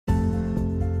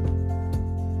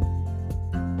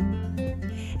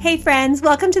Hey friends,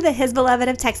 welcome to the His Beloved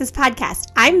of Texas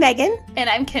podcast. I'm Megan. And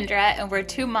I'm Kendra, and we're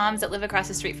two moms that live across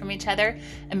the street from each other.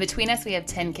 And between us, we have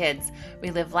 10 kids.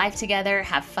 We live life together,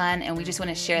 have fun, and we just want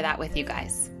to share that with you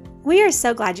guys. We are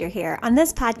so glad you're here. On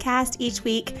this podcast each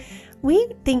week,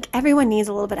 we think everyone needs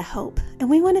a little bit of hope. And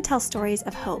we want to tell stories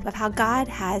of hope, of how God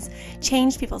has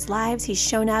changed people's lives. He's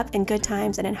shown up in good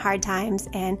times and in hard times,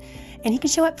 and He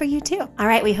can show up for you too. All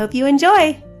right, we hope you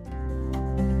enjoy.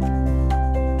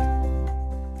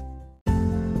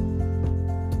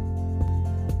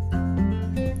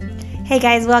 Hey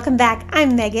guys, welcome back.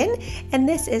 I'm Megan, and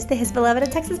this is the His Beloved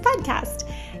of Texas podcast.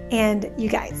 And you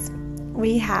guys,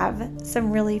 we have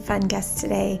some really fun guests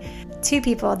today. Two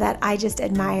people that I just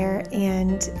admire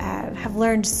and have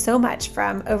learned so much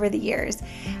from over the years.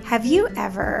 Have you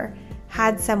ever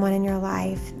had someone in your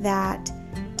life that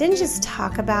didn't just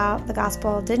talk about the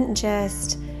gospel, didn't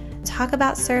just talk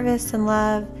about service and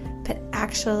love, but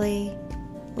actually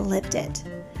lived it?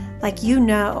 Like, you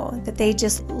know that they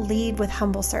just lead with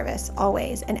humble service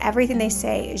always, and everything they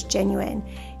say is genuine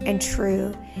and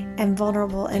true and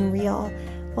vulnerable and real.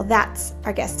 Well, that's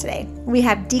our guest today. We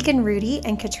have Deacon Rudy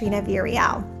and Katrina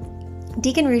Villarreal.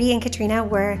 Deacon Rudy and Katrina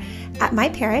were at my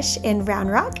parish in Round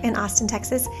Rock in Austin,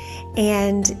 Texas,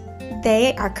 and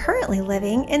they are currently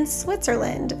living in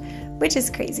Switzerland, which is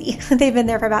crazy. They've been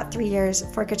there for about 3 years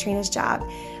for Katrina's job.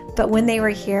 But when they were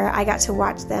here, I got to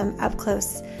watch them up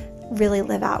close really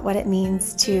live out what it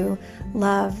means to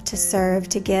love, to serve,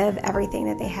 to give everything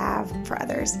that they have for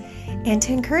others, and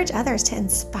to encourage others, to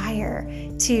inspire,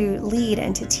 to lead,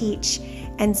 and to teach.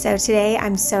 And so today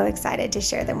I'm so excited to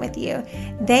share them with you.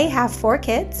 They have 4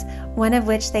 kids, one of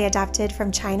which they adopted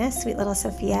from China, sweet little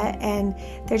Sophia, and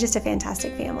they're just a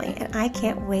fantastic family. And I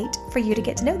can't wait for you to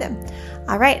get to know them.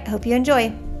 All right, hope you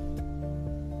enjoy.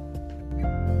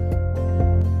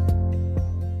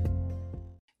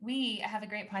 We have a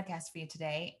great podcast for you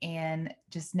today, and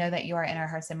just know that you are in our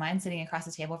hearts and minds sitting across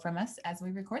the table from us as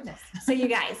we record this. So you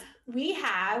guys, we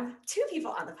have 2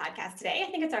 people on the podcast today.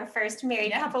 I think it's our first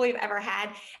married couple we've ever had,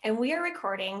 and we are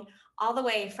recording all the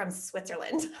way from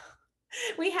Switzerland.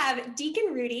 We have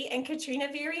Deacon Rudy and Katrina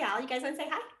Villarreal. You guys want to say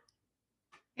hi?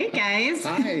 Hey guys.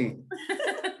 Hi.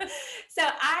 So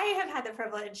I have had the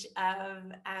privilege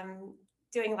of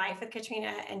doing life with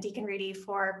Katrina and Deacon Rudy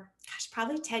for,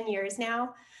 probably 10 years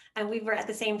now. And we were at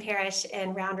the same parish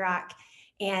in Round Rock,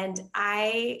 and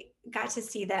I got to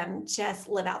see them just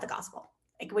live out the gospel.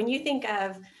 Like, when you think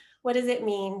of what does it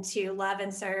mean to love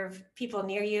and serve people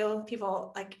near you,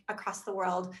 people like across the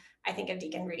world, I think of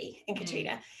Deacon Rudy and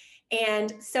Katrina.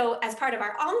 And so as part of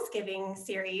our almsgiving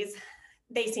series,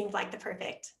 they seemed like the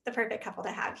perfect couple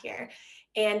to have here.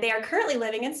 And they are currently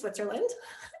living in Switzerland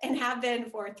and have been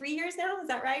for 3 years now. Is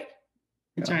that right?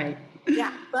 That's right.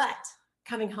 Yeah, but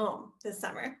coming home this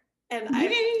summer. And yay,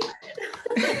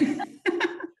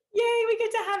 we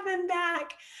get to have them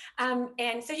back.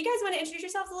 And so you guys want to introduce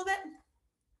yourselves a little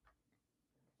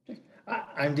bit?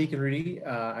 I'm Deacon Rudy.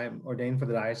 I'm ordained for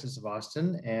the Diocese of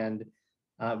Austin, and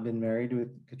I've been married with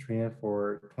Katrina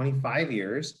for 25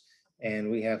 years, and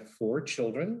we have 4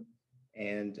 children.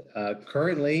 And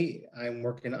currently I'm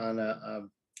working on I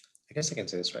guess I can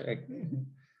say this right.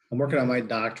 I'm working on my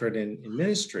doctorate in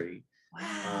ministry.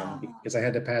 Wow. Because I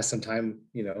had to pass some time,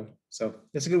 so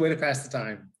it's a good way to pass the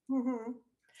time. Mm-hmm.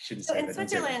 Shouldn't So say in that,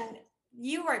 Switzerland,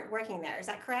 you weren't working there, is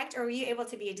that correct? Or were you able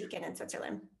to be a deacon in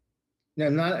Switzerland? No,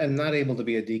 I'm not able to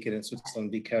be a deacon in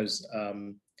Switzerland because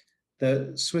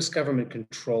the Swiss government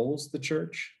controls the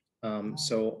church.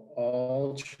 So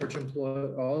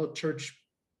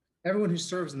everyone who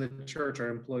serves in the church are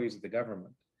employees of the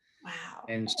government. Wow.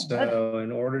 And so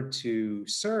in order to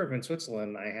serve in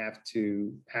Switzerland, I have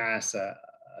to pass a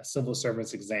civil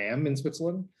servants exam in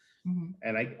Switzerland. Mm-hmm.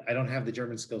 And I don't have the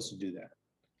German skills to do that.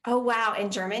 Oh, wow.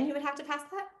 In German, you would have to pass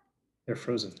that? They're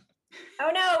frozen. Oh,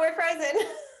 no, we're frozen.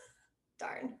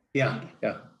 Darn. Yeah.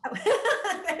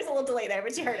 There's a little delay there,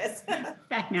 but you heard us.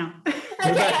 Back now.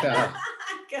 We're back now.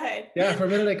 Good. Yeah, for a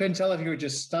minute I couldn't tell if you were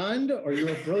just stunned or you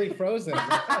were really frozen.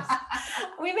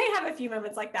 We may have a few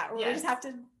moments like that where we just have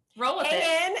to roll with it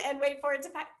in and wait for it to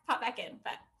pop back in.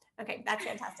 But okay, that's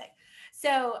fantastic.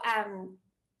 So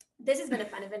this has been a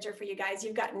fun adventure for you guys.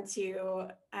 You've gotten to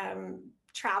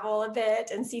travel a bit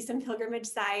and see some pilgrimage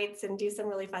sites and do some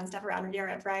really fun stuff around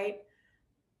Europe, right?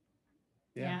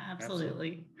 Yeah,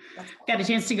 absolutely. Cool. Got a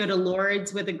chance to go to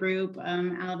Lourdes with a group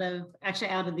out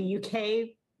of the UK,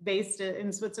 based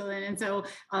in Switzerland. And so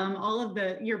all of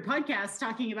your podcasts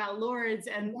talking about Lourdes,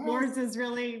 and Lourdes has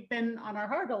really been on our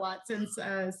heart a lot since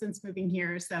moving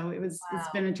here. So it's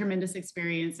been a tremendous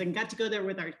experience, and got to go there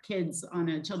with our kids on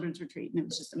a children's retreat, and it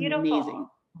was just amazing.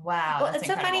 Wow. Well, that's it's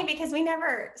so funny incredible. because we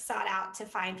never sought out to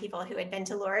find people who had been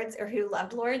to Lourdes or who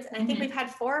loved Lourdes. And I think we've had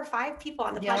 4 or 5 people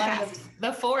on the Y'all are podcast.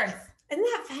 the fourth. Isn't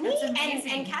that funny? That's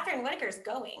amazing. And Catherine Whitaker's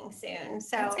going soon.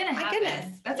 So That's gonna my happen.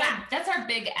 goodness. That's our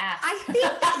big ask. I think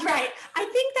that's right. I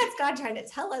think that's God trying to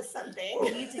tell us something. We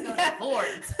need to go to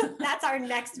Lourdes. That's our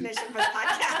next mission for the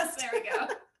podcast. There we go.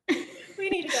 We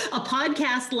need to go. A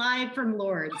podcast live from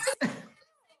Lourdes.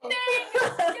 Yes.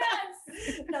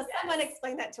 No, someone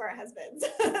explain that to our husbands.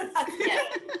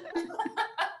 Yes.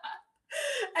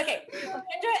 Okay,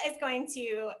 Kendra is going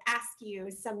to ask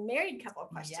you some married couple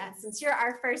questions Yes. since you're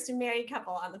our first married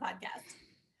couple on the podcast.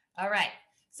 All right.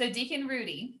 So Deacon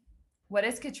Rudy, what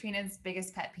is Katrina's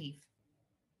biggest pet peeve?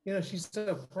 She's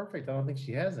so perfect. I don't think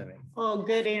she has any. Oh,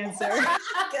 good answer.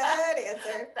 Good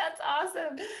answer. That's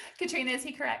awesome. Katrina, is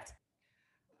he correct?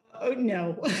 Oh,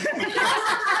 no.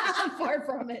 Far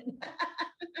from it.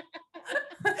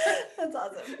 That's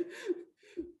awesome.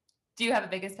 Do you have a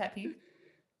biggest pet peeve?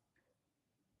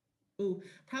 Ooh,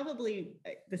 probably,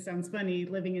 this sounds funny,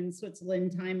 living in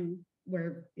Switzerland, time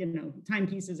where,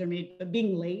 timepieces are made, but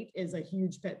being late is a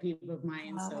huge pet peeve of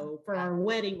mine. Wow. So for our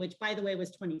wedding, which by the way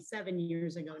was 27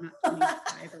 years ago, not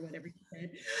 25 or whatever you said,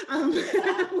 was,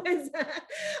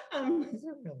 Is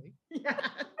it really? yeah.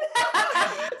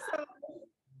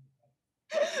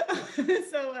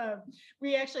 So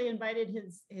we actually invited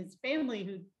his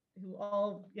family who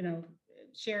all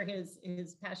share his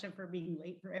passion for being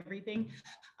late for everything.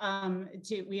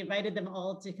 We invited them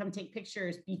all to come take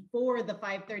pictures before the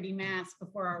 5:30 mass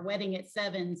before our wedding at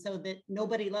 7, so that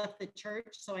nobody left the church.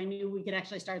 So I knew we could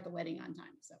actually start the wedding on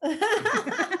time. So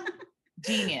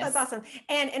Genius. That's awesome.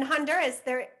 And in Honduras,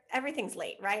 everything's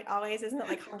late, right? Always, isn't it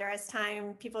like Honduras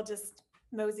time? People just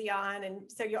mosey on,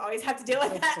 and so you always have to deal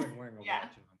with that. Wearing a Yeah.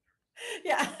 watch in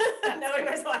Yeah, no one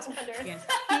was watching Honduras. yeah.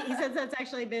 He says that's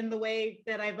actually been the way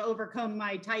that I've overcome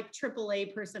my type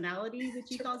AAA personality, which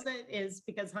he calls it, is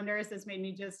because Honduras has made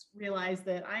me just realize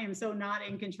that I am so not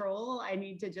in control. I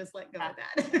need to just let go of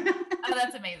that. Oh,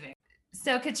 that's amazing.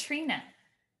 So Katrina,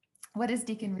 what is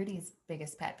Deacon Rudy's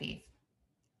biggest pet peeve?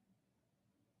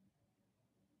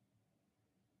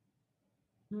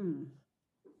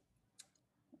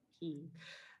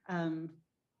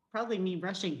 Probably me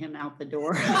rushing him out the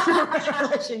door,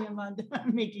 rushing him on,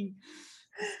 making.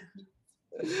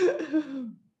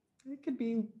 That could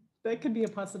be a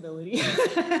possibility.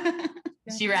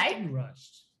 Is she right? Be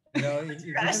rushed. If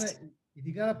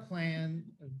you got a plan,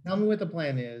 tell me what the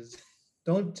plan is.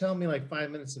 Don't tell me like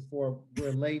 5 minutes before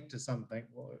we're late to something.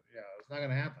 Well, yeah, it's not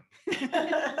gonna happen.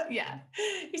 Yeah.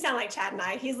 You sound like Chad and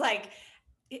I. He's like,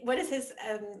 what is his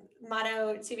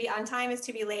motto? To be on time is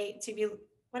to be late.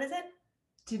 What is it?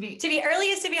 To be early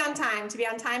is to be on time. To be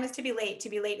on time is to be late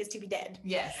is to be dead.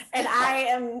 Yes. And I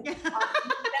am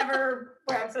never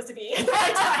where I'm supposed to be. At the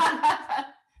right time.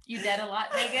 You dead a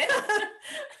lot, Megan.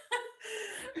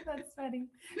 That's funny.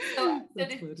 So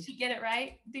did she get it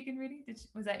right, Deacon Rudy?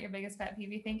 Was that your biggest pet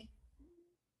peeve, you think?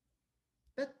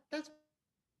 That's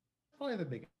probably the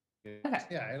biggest. Okay.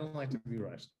 Yeah, I don't like to be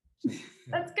rushed.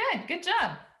 That's good. Good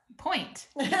job. Point.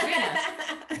 Katrina.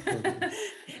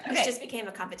 It just became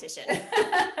a competition.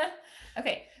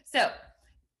 Okay, so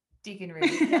Deacon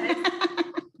Rudy,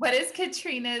 what is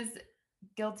Katrina's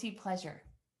guilty pleasure?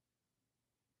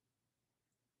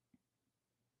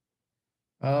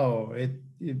 Oh,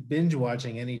 binge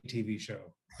watching any TV show.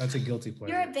 That's a guilty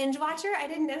pleasure. You're a binge watcher? I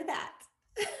didn't know that.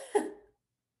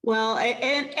 Well,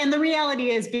 and the reality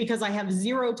is because I have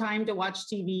zero time to watch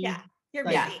TV. Yeah, you're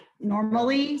Like, busy.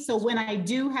 normally. So when I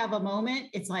do have a moment,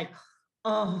 it's like,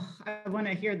 oh, I want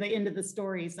to hear the end of the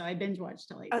story. So I binge watch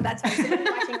till Oh, that's what I'm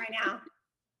watching right now.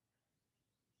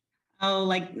 Oh,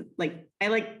 like I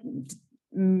like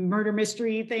murder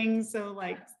mystery things. So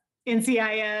like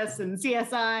NCIS and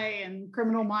CSI and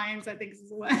Criminal Minds, I think is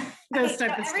what those Okay,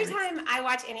 type so of every stories. time I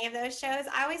watch any of those shows,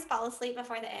 I always fall asleep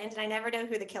before the end and I never know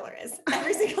who the killer is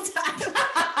every single time.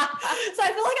 So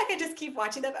I feel like I could just keep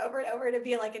watching them over and over and it'd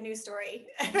be like a new story.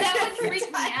 That would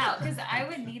freak me out because I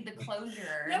would need the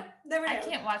closure. Nope, never know. I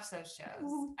can't watch those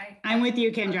shows. I'm with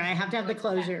you, Kendra. I have to have the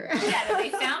closure. Yeah, that they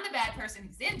found a bad person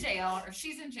who's in jail or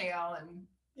she's in jail and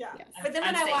Yeah. Yes. But then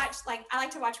when I'm I safe. watch, I like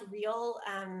to watch real,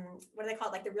 what do they call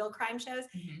it? Like the real crime shows.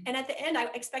 And at the end, I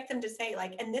expect them to say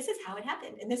and this is how it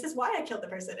happened. And this is why I killed the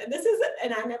person. And this is it.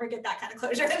 And I never get that kind of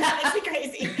closure. And that makes me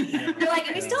crazy. They're like,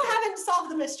 and we still haven't solved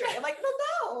the mystery. I'm like,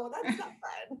 well, no, that's not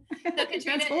fun. So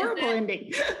Katrina, That's horrible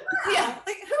ending. Yeah.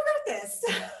 Like, who wrote this?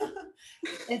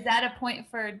 is that a point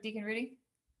for Deacon Rudy?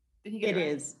 Did he get It right?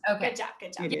 is. Okay. Good job.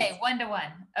 Good job. It Okay, is.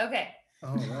 1-1. Okay.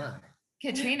 Oh, wow.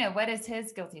 Katrina, what is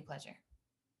his guilty pleasure?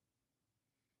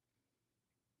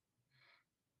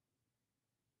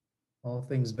 All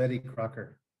things Betty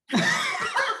Crocker.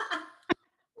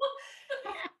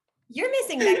 You're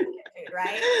missing Mexican food,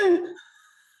 right?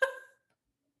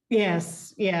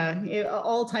 Yes, yeah,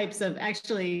 all types of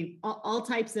actually all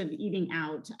types of eating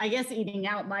out. I guess eating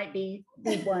out might be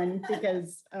one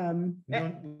because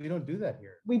We don't do that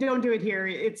here. we don't do it here.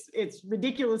 It's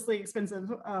ridiculously expensive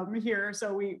here,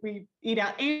 so we eat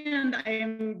out. And I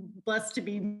am blessed to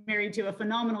be married to a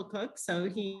phenomenal cook, so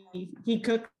he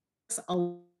cooks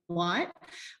a lot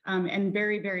and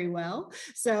very, very well.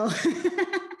 So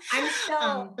I'm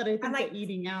still, but I think I'm like, that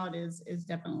eating out is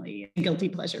definitely a guilty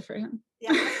pleasure for him.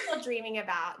 yeah, I'm still dreaming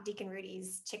about Deacon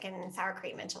Rudy's chicken and sour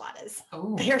cream enchiladas.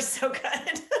 Oh, They are so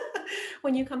good.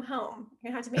 When you come home,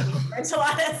 you're gonna have to make me some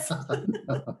enchiladas.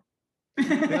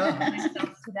 Yeah.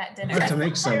 to that dinner. I have to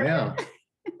make some, yeah.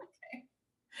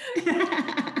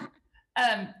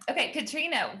 Okay,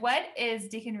 Katrina, what is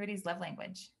Deacon Rudy's love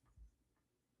language?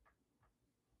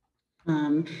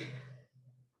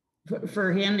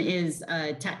 For him is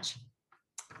touch,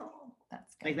 Oh,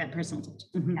 That's good. like that personal touch.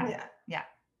 Mhm. yeah.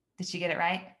 Did she get it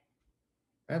right?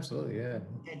 Absolutely, yeah.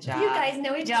 Good job. You guys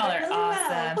know each Y'all other are really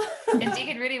awesome. well. And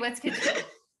Deacon Rudy, what's Katrina?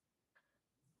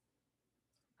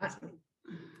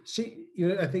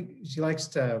 I think she likes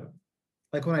to,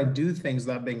 like when I do things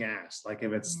without being asked, like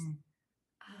if it's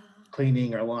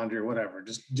cleaning or laundry or whatever,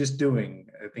 just doing,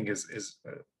 I think is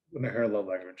her love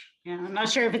language. Yeah, I'm not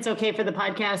sure if it's okay for the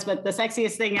podcast, but the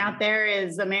sexiest thing out there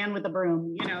is a man with a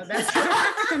broom. You know, that's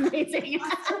amazing.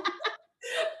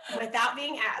 Without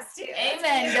being asked to.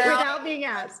 Amen, girl. Without being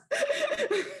asked.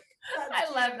 I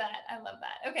love that. I love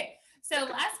that. Okay. So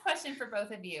last question for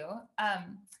both of you.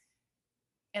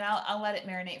 And I'll let it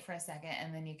marinate for a second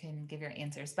and then you can give your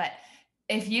answers. But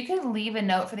if you could leave a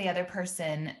note for the other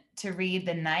person to read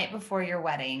the night before your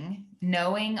wedding,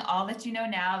 knowing all that you know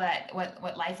now, that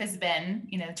what life has been,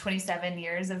 27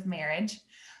 years of marriage,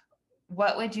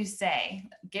 what would you say?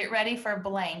 Get ready for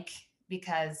blank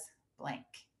because blank.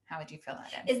 How would you fill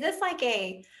that in? Is this like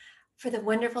for the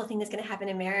wonderful thing that's going to happen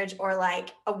in marriage, or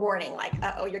like a warning, like,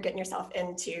 oh, you're getting yourself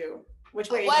into which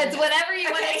way? Well, it's whatever you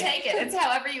want Okay. to take it. It's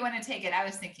however you want to take it. I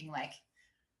was thinking like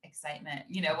excitement,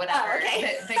 whatever. Oh,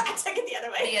 okay. The, I took it the other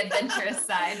way. the adventurous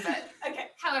side, but Okay.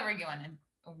 however you want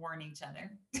to warn each other.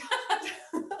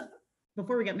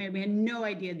 Before we got married, we had no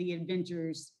idea the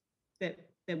adventures that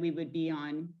we would be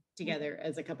on together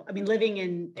as a couple. I mean, living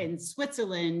in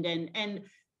Switzerland and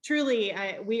truly,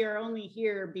 we are only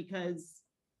here because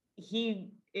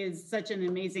he is such an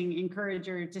amazing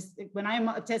encourager. Just when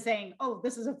I'm to saying, oh,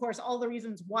 this is of course all the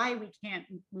reasons why we can't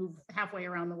move halfway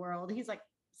around the world. He's like,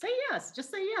 say yes,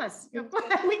 just say yes. Of course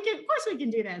we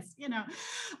can do this,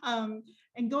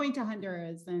 and going to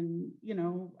Honduras and,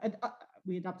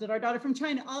 we adopted our daughter from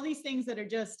China, all these things that are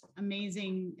just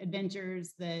amazing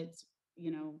adventures that,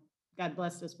 God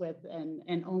blessed us with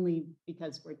and only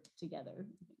because we're together.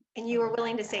 And you were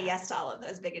willing to say yes to all of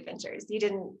those big adventures. You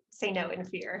didn't say no in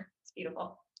fear. It's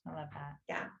beautiful. I love that.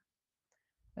 Yeah.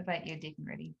 What about you, Deacon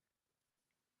Rudy?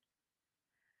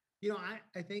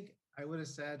 I think I would have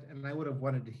said, and I would have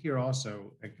wanted to hear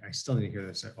also, I still need to hear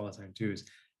this all the time too, is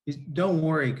don't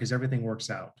worry because everything works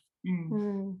out.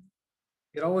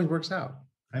 It always works out.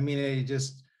 I mean,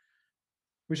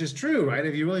 which is true, right?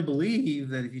 If you really believe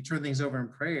that if you turn things over in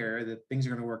prayer, that things are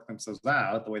going to work themselves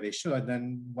out the way they should,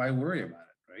 then why worry about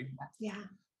it, right? Yeah.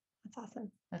 That's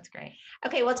awesome. That's great.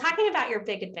 Okay. Well, talking about your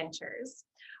big adventures,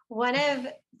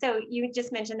 so you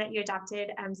just mentioned that you adopted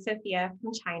Sophia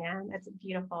from China. That's a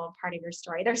beautiful part of your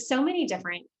story. There's so many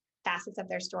different facets of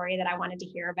their story that I wanted to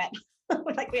hear, but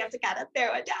like we have to kind of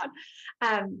narrow it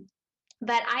down.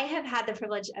 But I have had the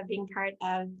privilege of being part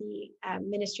of the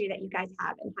ministry that you guys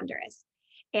have in Honduras.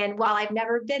 And while I've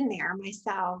never been there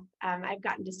myself, I've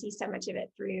gotten to see so much of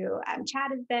it through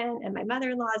Chad has been, and my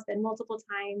mother-in-law has been multiple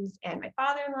times, and my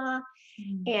father-in-law.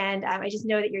 And I just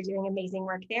know that you're doing amazing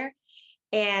work there.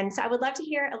 And so I would love to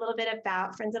hear a little bit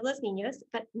about Friends of Los Niños,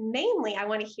 but mainly I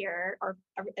want to hear, or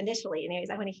initially anyways,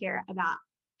 I want to hear about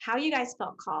how you guys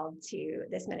felt called to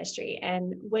this ministry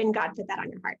and when God put that on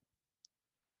your heart.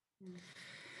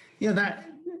 That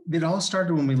it all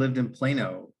started when we lived in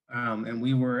Plano, and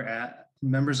we were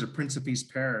members of Prince of Peace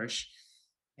Parish,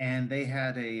 and they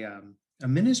had a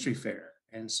ministry fair.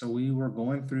 And so we were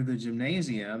going through the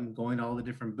gymnasium, going to all the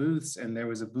different booths, and there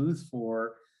was a booth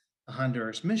for a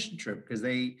Honduras mission trip because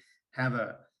they have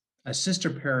a sister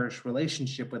parish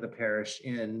relationship with a parish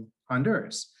in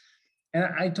Honduras. And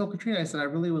I told Katrina, I said, I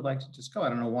really would like to just go. I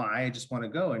don't know why, I just want to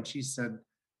go. And she said,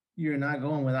 you're not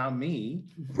going without me.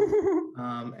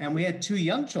 And we had two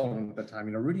young children at the time.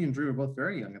 Rudy and Drew were both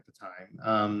very young at the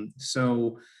time.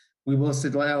 So we both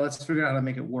said, well, let's figure out how to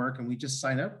make it work. And we just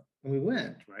signed up we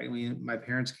went, right? My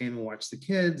parents came and watched the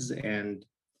kids, and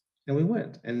we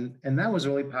went, and that was a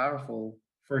really powerful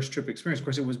first trip experience. Of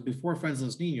course, it was before Friends de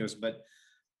los Niños, but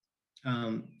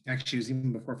actually, it was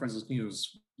even before Friends de los Niños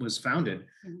was founded.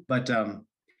 But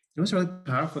it was a really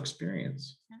powerful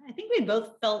experience. I think we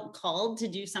both felt called to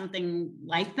do something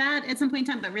like that at some point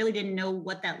in time, but really didn't know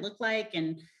what that looked like.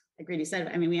 And like Grady said,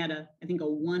 I mean, we had I think a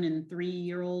 1 and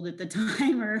 3-year-old at the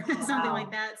time or something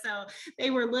like that. So they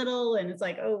were little, and it's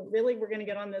like, oh, really? We're going to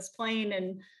get on this plane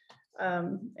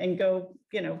and go,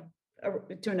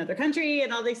 to another country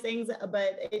and all these things.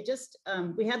 But it just,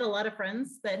 we had a lot of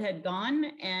friends that had gone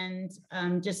and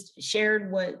just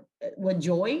shared what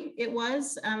joy it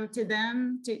was to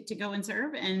them to go and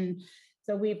serve. And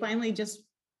so we finally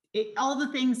all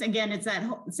the things, again, it's that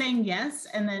saying yes,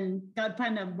 and then God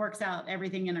kind of works out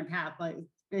everything in our path, like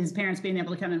his parents being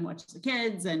able to come and watch the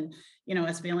kids, and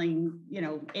us feeling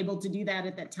able to do that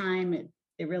at that time.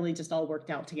 It really just all worked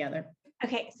out together.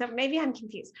 Okay, so maybe I'm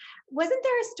confused. Wasn't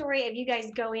there a story of you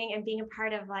guys going and being a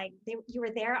part of, like, you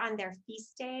were there on their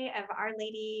feast day of Our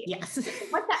Lady? Yes.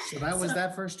 What's that? So that was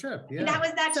that first trip. Yeah. That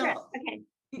was that trip. Okay.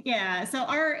 Yeah. So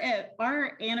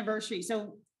our anniversary.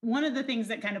 So one of the things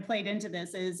that kind of played into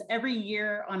this is every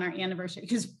year on our anniversary,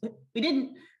 because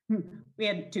we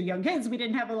had 2 young kids. We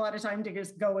didn't have a lot of time to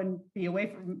just go and be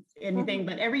away from anything,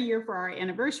 but every year for our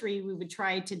anniversary, we would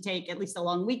try to take at least a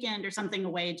long weekend or something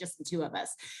away, just the 2 of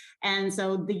us. And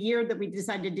so the year that we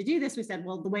decided to do this, we said,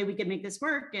 well, the way we could make this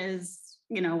work is,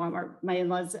 my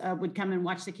in-laws would come and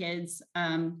watch the kids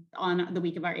on the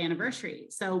week of our anniversary.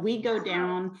 So we go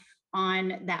down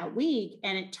on that week,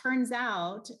 and it turns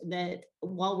out that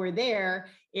while we're there,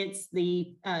 it's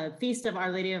the feast of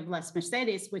Our Lady of Las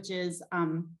Mercedes, which is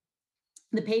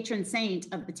the patron saint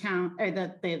of the town, or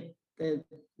the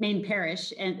main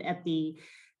parish, and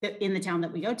in the town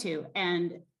that we go to,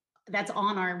 and that's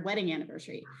on our wedding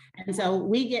anniversary. And so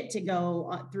we get to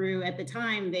go through, at the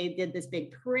time they did this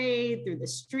big parade through the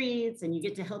streets, and you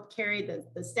get to help carry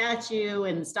the statue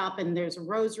and stop, and there's a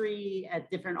rosary at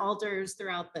different altars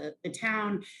throughout the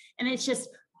town. And it's just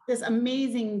this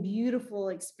amazing, beautiful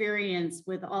experience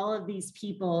with all of these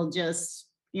people just,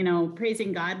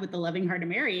 praising God with the loving heart of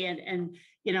Mary. And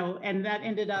that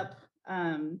ended up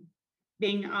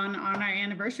being on our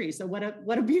anniversary. So what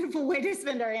a beautiful way to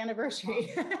spend our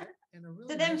anniversary.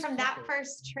 So then from that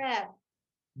first trip,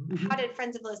 how did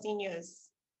Friends of Los Niños,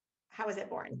 how was it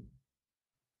born?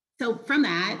 So from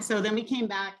that, then we came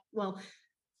back. Well,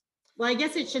 I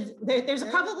guess it should, there's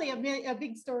probably a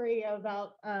big story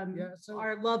about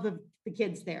our love of the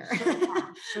kids there.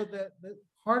 So the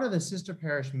part of the sister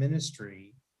parish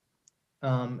ministry,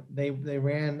 they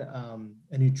ran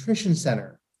a nutrition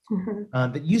center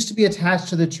that used to be attached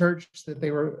to the church that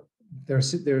their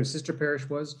sister parish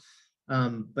was.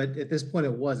 But at this point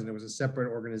it wasn't. It was a separate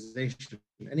organization.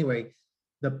 Anyway,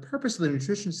 the purpose of the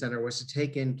nutrition center was to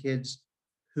take in kids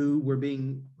who were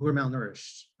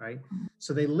malnourished, right?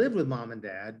 So they lived with mom and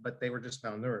dad, but they were just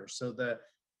malnourished. So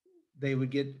they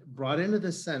would get brought into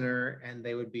the center, and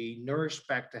they would be nourished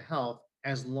back to health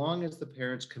as long as the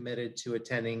parents committed to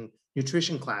attending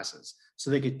nutrition classes. So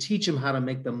they could teach them how to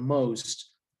make the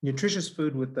most nutritious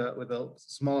food with the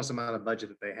smallest amount of budget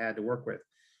that they had to work with.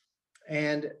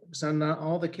 And so not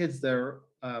all the kids there,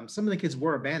 some of the kids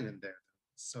were abandoned there.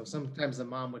 So sometimes the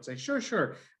mom would say,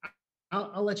 sure,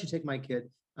 I'll let you take my kid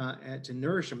to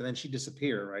nourish him. And then she'd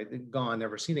disappear, right? Gone,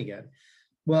 never seen again.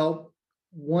 Well,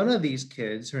 one of these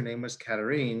kids, her name was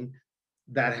Katerine,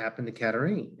 that happened to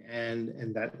Katerine.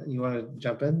 And that, you want to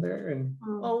jump in there? And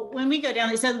well, when we go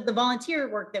down, so the volunteer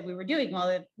work that we were doing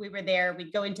while we were there,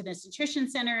 we'd go into this nutrition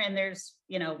center, and there's,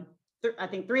 I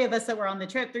think 3 of us that were on the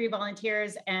trip, 3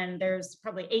 volunteers, and there's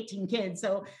probably 18 kids.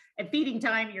 So at feeding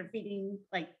time, you're feeding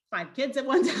like 5 kids at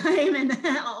one time, and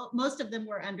most of them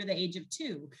were under the age of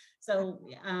 2. So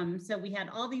we had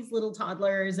all these little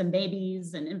toddlers and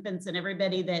babies and infants and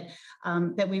everybody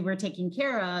that we were taking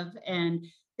care of, and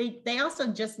they also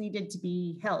just needed to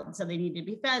be held. So they needed to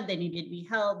be fed, they needed to be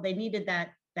held, they needed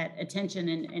that attention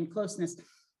and closeness.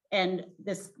 And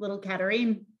this little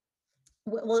Katerine,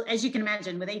 well, as you can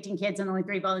imagine, with 18 kids and only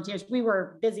 3 volunteers, we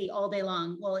were busy all day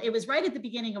long. Well, it was right at the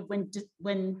beginning of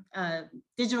when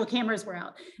digital cameras were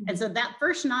out. And so that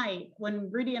first night, when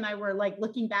Rudy and I were like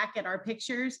looking back at our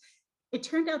pictures, it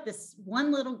turned out this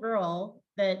one little girl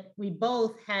that we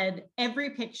both had,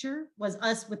 every picture was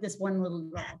us with this one little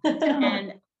girl.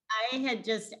 And I had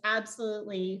just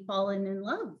absolutely fallen in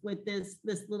love with this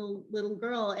little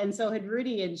girl. And so had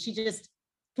Rudy, and she just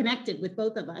connected with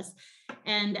both of us.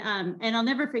 And I'll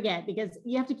never forget, because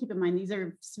you have to keep in mind, these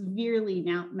are severely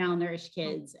malnourished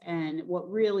kids. And what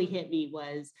really hit me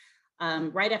was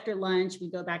right after lunch, we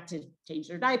go back to change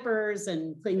their diapers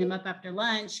and clean them up after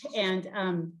lunch. And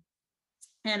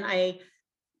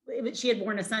she had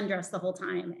worn a sundress the whole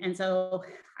time. And so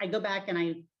I go back and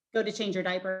I go to change her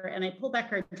diaper and I pull back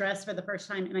her dress for the first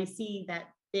time and I see that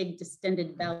big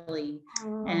distended belly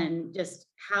and just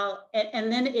how,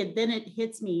 and then it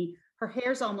hits me. Her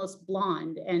hair's almost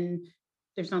blonde, and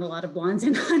there's not a lot of blondes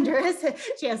in Honduras.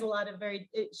 She has a lot of very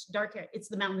dark hair. It's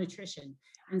the malnutrition.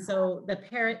 And so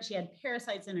she had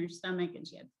parasites in her stomach, and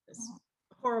she had this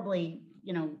horribly,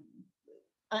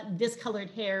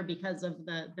 discolored hair because of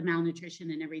the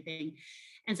malnutrition and everything.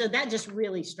 And so that just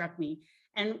really struck me.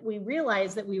 And we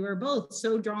realized that we were both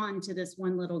so drawn to this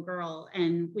one little girl.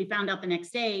 And we found out the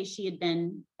next day she had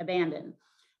been abandoned.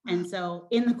 And so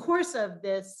in the course of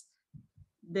this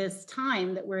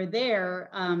time that we're there,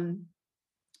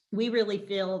 we really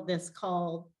feel this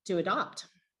call to adopt.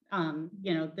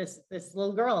 This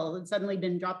little girl had suddenly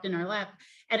been dropped in our lap.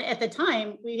 And at the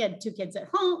time, we had 2 kids at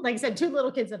home. Like I said, 2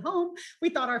 little kids at home. We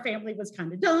thought our family was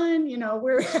kind of done,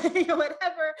 we're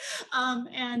whatever.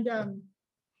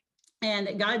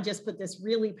 And God just put this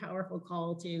really powerful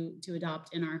call to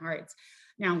adopt in our hearts.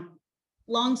 Now,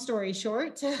 long story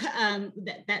short,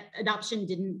 that adoption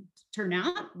didn't turn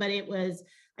out, but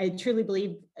I truly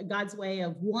believe God's way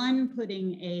of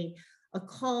putting a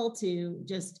call to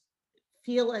just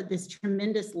feel this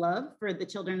tremendous love for the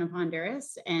children of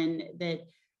Honduras, and that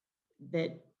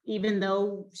even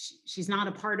though she's not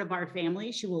a part of our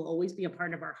family, she will always be a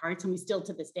part of our hearts. And we still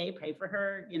to this day pray for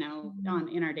her, in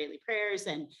our daily prayers.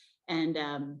 And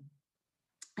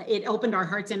it opened our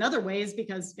hearts in other ways,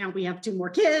 because now we have 2 more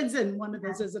kids and one of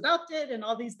those is adopted, and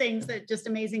all these things, that just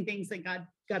amazing things that God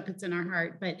puts in our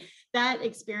heart. But that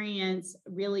experience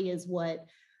really is what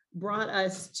brought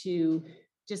us to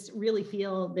just really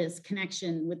feel this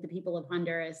connection with the people of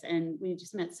Honduras. And we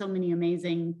just met so many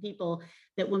amazing people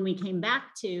that when we came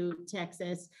back to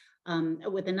Texas,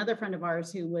 with another friend of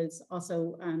ours who was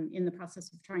also in the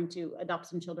process of trying to adopt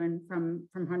some children from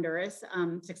Honduras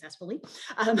successfully,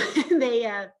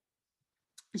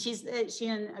 she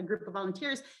and a group of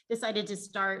volunteers decided to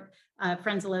start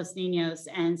Friends of Los Niños.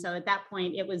 And so at that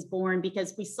point it was born,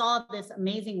 because we saw this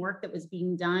amazing work that was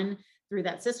being done through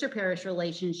that sister parish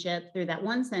relationship, through that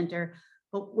one center.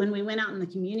 But when we went out in the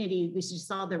community, we just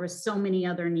saw there were so many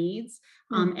other needs,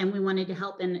 and we wanted to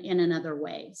help in another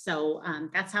way. So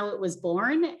that's how it was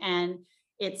born. And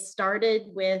it started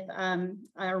with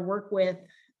our work with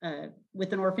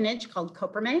an orphanage called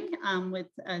Coprame, with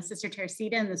Sister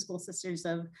Teresita and the School Sisters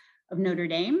of Notre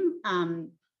Dame.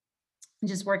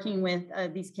 Just working with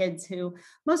these kids who,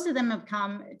 most of them have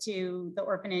come to the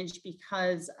orphanage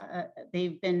because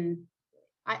they've been,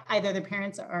 either their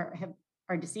parents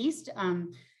are deceased,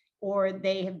 or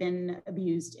they have been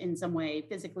abused in some way,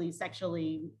 physically,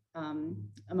 sexually,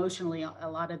 emotionally. A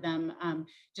lot of them,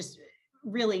 just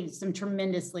really some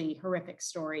tremendously horrific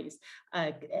stories.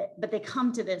 But they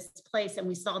come to this place, and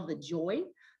we saw the joy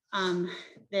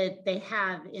that they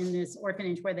have in this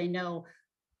orphanage, where they know,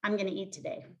 I'm going to eat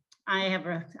today. I have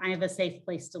a safe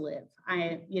place to live.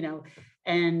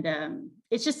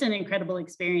 It's just an incredible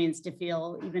experience to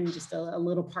feel even just a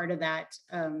little part of that,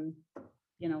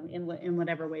 in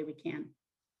whatever way we can.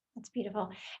 That's beautiful.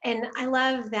 And I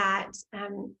love that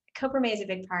Coprame is a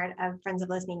big part of Friends of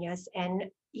Los Niños, and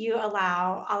you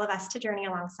allow all of us to journey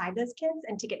alongside those kids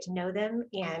and to get to know them.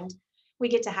 And we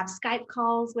get to have Skype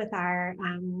calls with our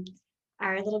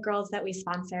little girls that we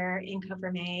sponsor in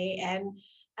Coprame, and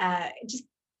just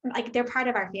like they're part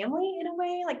of our family in a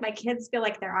way. Like my kids feel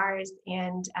like they're ours,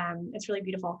 and it's really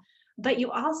beautiful. But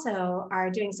you also are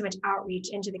doing so much outreach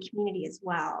into the community as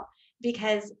well,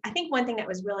 because I think one thing that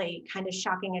was really kind of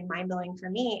shocking and mind-blowing for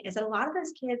me is that a lot of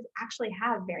those kids actually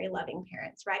have very loving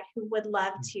parents, right, who would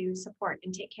love to support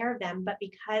and take care of them. But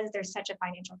because there's such a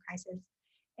financial crisis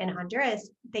in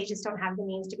Honduras, they just don't have the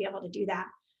means to be able to do that.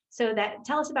 So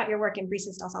tell us about your work in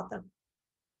Brisas del Salto.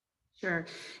 Sure.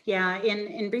 Yeah.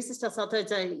 In Brisas del Salto,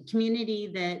 it's a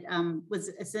community that was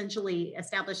essentially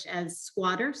established as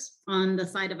squatters on the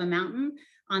side of a mountain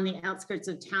on the outskirts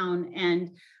of town.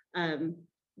 And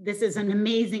this is an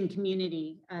amazing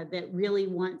community that really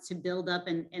wants to build up,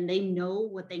 and they know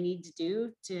what they need to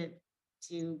do to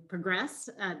progress.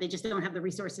 They just don't have the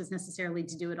resources necessarily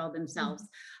to do it all themselves.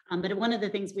 But one of the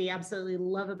things we absolutely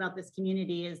love about this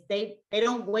community is they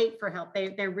don't wait for help.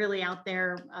 They're really out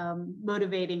there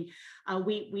motivating.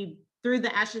 We through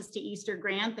the Ashes to Easter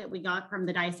grant that we got from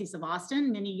the Diocese of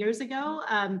Austin many years ago,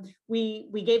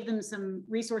 we gave them some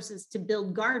resources to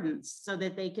build gardens so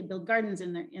that they could build gardens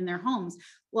in their homes.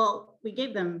 Well, we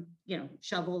gave them,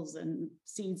 shovels and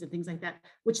seeds and things like that,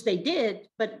 which they did,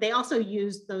 but they also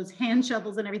used those hand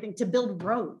shovels and everything to build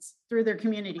roads through their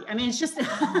community. I mean, it's just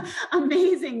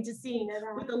amazing to see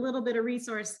with a little bit of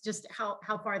resource, just how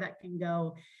far that can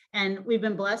go. And we've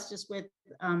been blessed just with,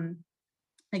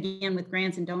 again, with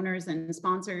grants and donors and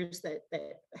sponsors that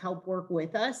help work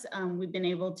with us. We've been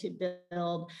able to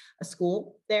build a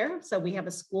school there. So we have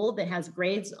a school that has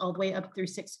grades all the way up through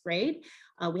 6th grade.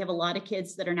 We have a lot of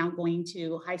kids that are now going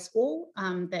to high school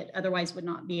that otherwise would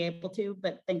not be able to,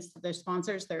 but thanks to their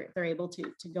sponsors, they're able to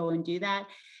go and do that.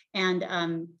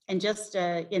 And just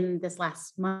in this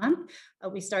last month,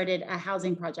 we started a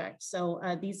housing project. So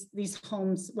these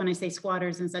homes, when I say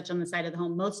squatters and such on the side of the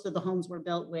home, most of the homes were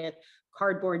built with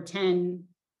cardboard 10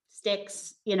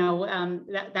 sticks,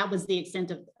 that was the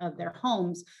extent of their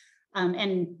homes.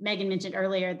 And Megan mentioned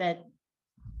earlier that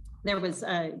there was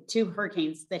 2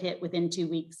 hurricanes that hit within 2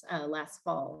 weeks last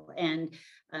fall, and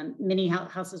many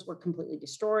houses were completely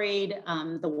destroyed.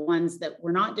 The ones that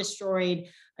were not destroyed,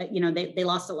 they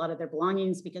lost a lot of their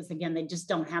belongings because, again, they just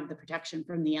don't have the protection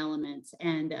from the elements.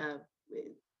 And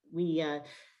we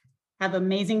have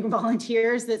amazing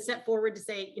volunteers that step forward to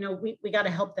say, we got to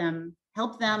help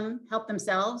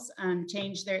themselves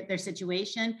change their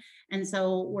situation. And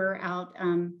so we're out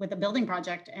with a building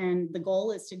project, and the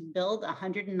goal is to build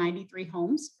 193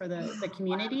 homes for the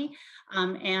community.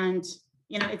 And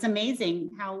it's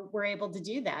amazing how we're able to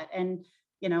do that. And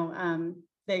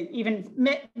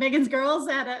even Megan's girls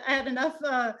had enough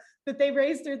that they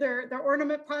raised through their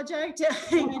ornament project, to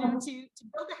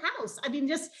build a house. I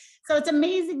mean, so it's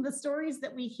amazing the stories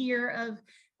that we hear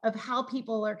of how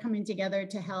people are coming together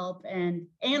to help. And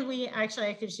we actually,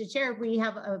 I should share, we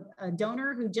have a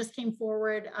donor who just came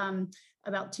forward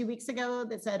about 2 weeks ago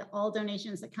that said all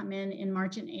donations that come in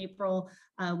March and April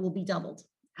will be doubled.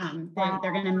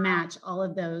 They're going to match all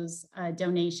of those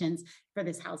donations for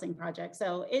this housing project.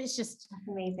 So it's just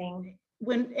amazing.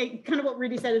 Kind of what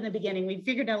Rudy said in the beginning, we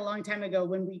figured out a long time ago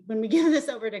when we give this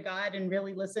over to God and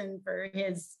really listen for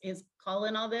his call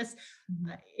in all this,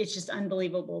 it's just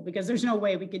unbelievable, because there's no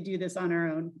way we could do this on our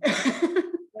own.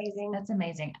 Amazing. That's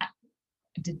amazing.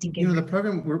 The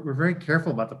program, we're very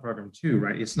careful about the program too,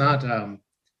 right? It's not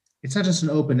just an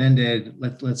open-ended,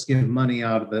 let's give money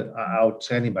out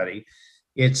to anybody.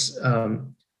 It's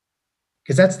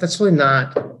because that's really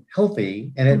not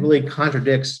healthy, and it really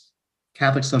contradicts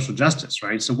Catholic social justice,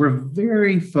 right? So we're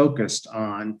very focused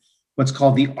on what's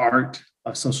called the art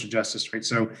of social justice, right?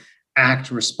 So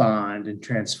act, respond, and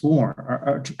transform,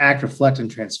 or act, reflect, and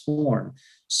transform.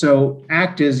 So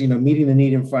act is, meeting the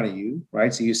need in front of you,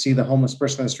 right? So you see the homeless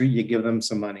person on the street, you give them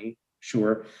some money,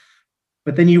 sure.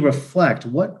 But then you reflect,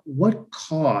 what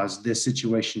caused this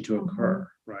situation to occur,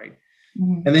 right?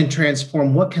 Mm-hmm. And then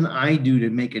transform, what can I do to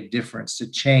make a difference, to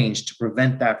change, to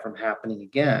prevent that from happening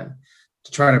again,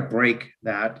 to try to break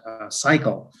that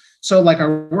cycle. So like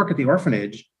our work at the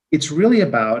orphanage, it's really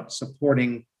about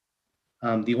supporting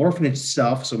the orphanage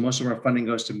itself. So most of our funding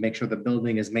goes to make sure the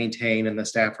building is maintained and the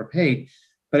staff are paid,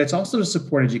 but it's also to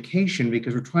support education,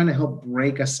 because we're trying to help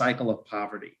break a cycle of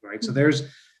poverty, right? So there's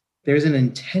an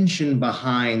intention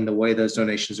behind the way those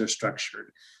donations are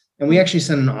structured. And we actually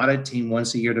send an audit team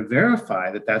once a year to verify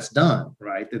that that's done,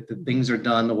 right? That the things are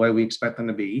done the way we expect them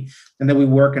to be, and that we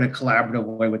work in a collaborative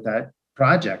way with that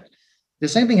project. The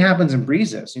same thing happens in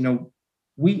Breezes.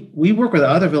 We work with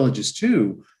other villages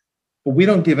too, but we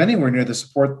don't give anywhere near the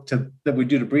support that we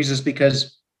do to Breezes,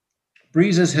 because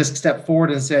Breezes has stepped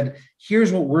forward and said,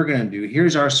 here's what we're going to do.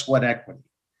 Here's our sweat equity.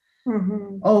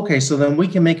 Mm-hmm. Okay, so then we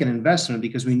can make an investment,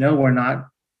 because we know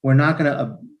you're not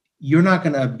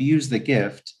going to abuse the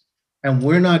gift, and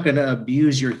we're not going to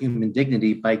abuse your human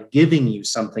dignity by giving you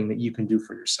something that you can do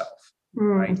for yourself.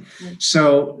 Right.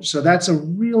 So that's a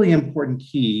really important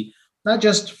key, not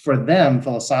just for them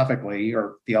philosophically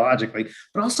or theologically,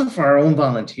 but also for our own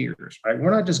volunteers, right?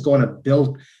 We're not just going to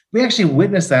build. We actually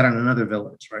witnessed that in another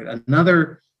village, right?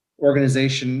 Another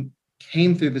organization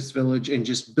came through this village and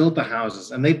just built the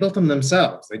houses, and they built them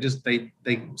themselves.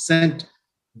 They sent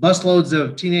busloads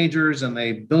of teenagers and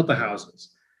they built the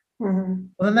houses. Mm-hmm.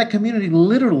 Well, then that community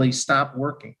literally stopped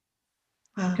working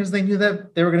because they knew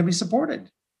that they were going to be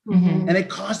supported. Mm-hmm. And it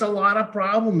caused a lot of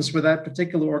problems for that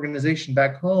particular organization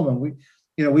back home.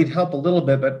 And we'd help a little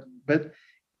bit, but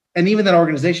even that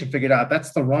organization figured out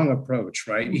that's the wrong approach,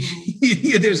 right?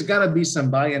 Mm-hmm. There's got to be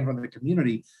some buy-in from the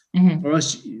community, mm-hmm. or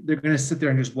else they're going to sit there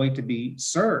and just wait to be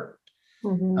served.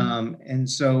 Mm-hmm. And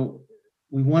so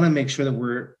we want to make sure that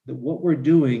what we're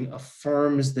doing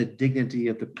affirms the dignity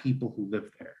of the people who live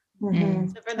there. Mm-hmm.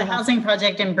 So for the housing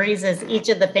project in Breezes, each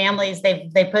of the families,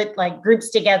 they put like groups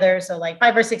together. So like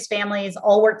 5 or 6 families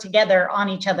all work together on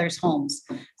each other's homes.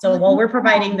 So while we're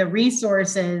providing the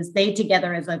resources, they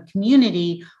together as a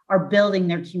community are building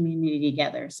their community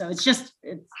together. So it's a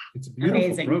beautiful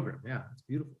amazing program. Yeah, it's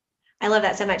beautiful. I love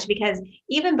that so much because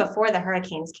even before the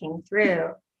hurricanes came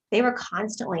through, they were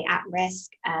constantly at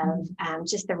risk of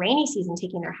just the rainy season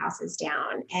taking their houses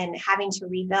down and having to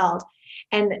rebuild.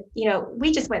 And,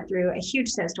 we just went through a huge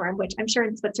snowstorm, which I'm sure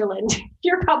in Switzerland,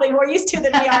 you're probably more used to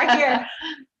than we are here.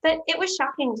 But it was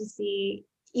shocking to see,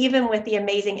 even with the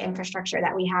amazing infrastructure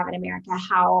that we have in America,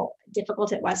 how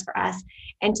difficult it was for us.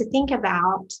 And to think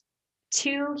about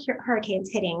 2 hurricanes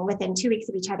hitting within 2 weeks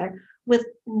of each other with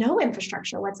no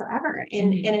infrastructure whatsoever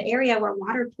in an area where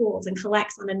water pools and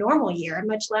collects on a normal year,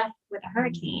 much less with a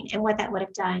hurricane, and what that would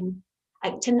have done.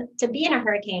 To be in a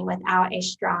hurricane without a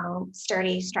strong,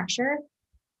 sturdy structure,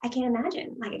 I can't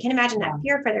imagine. I can't imagine that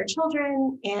fear for their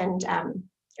children. And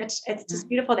it's just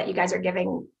beautiful that you guys are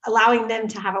allowing them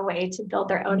to have a way to build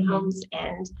their own homes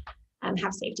and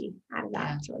have safety out of that.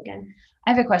 Yeah. It's really good.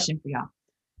 I have a question for y'all.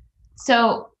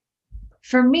 So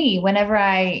for me, whenever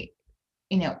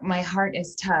my heart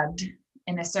is tugged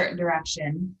in a certain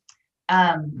direction,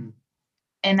 and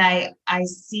I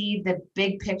see the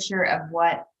big picture of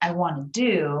what I want to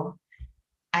do,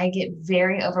 I get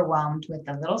very overwhelmed with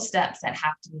the little steps that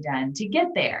have to be done to get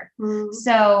there. Mm-hmm.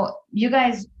 So you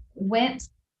guys went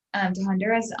to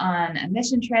Honduras on a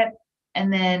mission trip,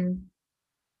 and then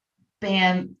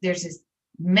bam, there's this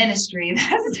ministry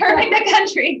that's serving the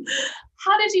country.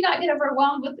 How did you not get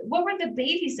overwhelmed with, what were the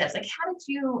baby steps? Like, how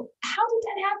did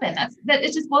that happen?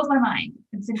 It just blows my mind.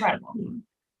 It's incredible.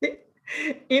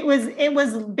 It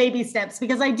was baby steps,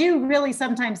 because I do really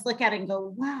sometimes look at it and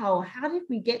go, wow, how did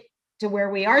we get to where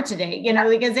we are today?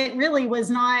 Because it really was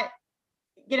not,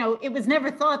 it was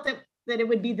never thought that it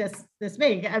would be this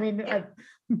big. I mean, it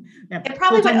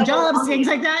probably full-time jobs, things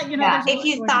like that.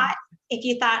 If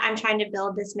you thought I'm trying to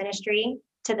build this ministry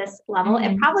to this level,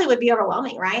 it probably would be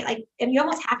overwhelming, right? And you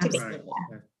almost have to be.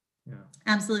 Yeah.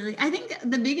 Absolutely. I think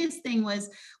the biggest thing was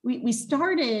we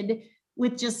started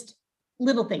with just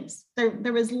little things.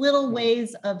 There was little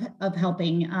ways of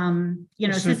helping.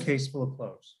 A suitcase full of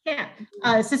clothes. Yeah.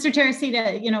 Sister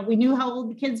Teresita, we knew how old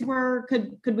the kids were.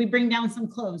 Could we bring down some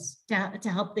clothes to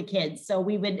help the kids? So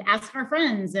we would ask our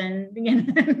friends, and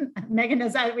Megan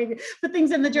knows that we put things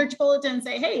in the church bulletin and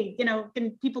say, hey,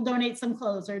 can people donate some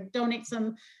clothes or donate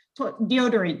some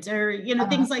deodorant or,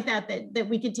 things like that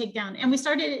we could take down. And we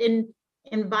started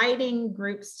inviting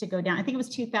groups to go down. I think it was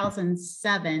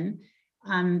 2007.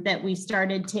 That we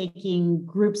started taking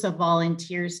groups of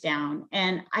volunteers down.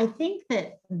 And I think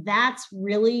that's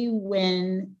really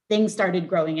when things started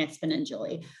growing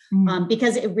exponentially,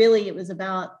 because it was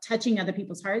about touching other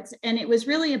people's hearts. And it was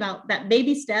really about that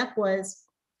baby step was,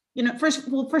 for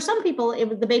some people,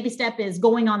 the baby step is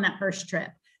going on that first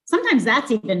trip. Sometimes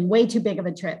that's even way too big of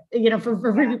a trip,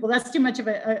 for people, that's too much of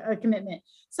a commitment.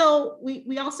 So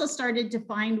we also started to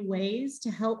find ways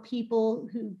to help people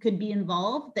who could be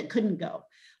involved that couldn't go.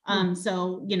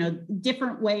 So,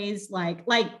 different ways like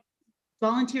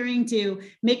volunteering to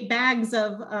make bags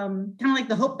of kind of like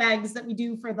the hope bags that we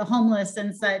do for the homeless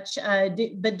and such,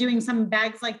 but doing some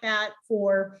bags like that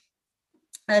for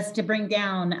us to bring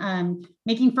down,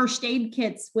 making first aid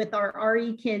kits with our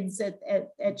RE kids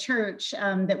at church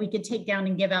that we could take down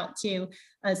and give out to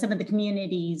some of the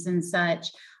communities and such,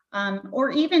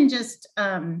 or even just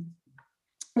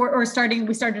we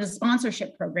started a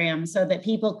sponsorship program so that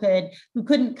people who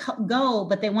couldn't go,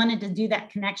 but they wanted to do that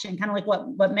connection, kind of like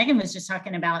what Megan was just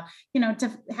talking about,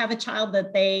 to have a child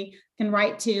that they can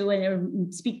write to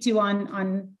and speak to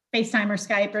on FaceTime or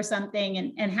Skype or something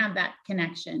and have that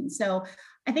connection. So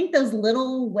I think those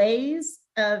little ways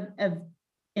of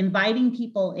inviting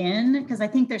people in, because I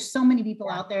think there's so many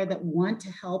people out there that want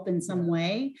to help in some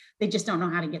way. They just don't know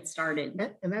how to get started.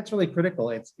 And that's really critical.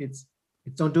 It's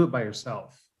don't do it by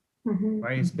yourself,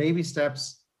 right? It's baby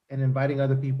steps and inviting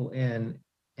other people in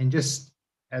and just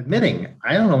admitting,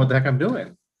 I don't know what the heck I'm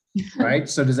doing, right?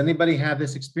 So does anybody have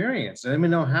this experience? Let me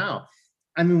know how.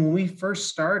 I mean, when we first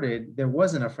started, there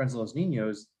wasn't a Friends of Los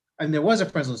Niños. And there was a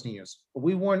Friends of Los Niños, but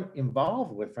we weren't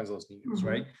involved with Friends of Los Niños,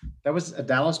 right? That was a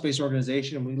Dallas-based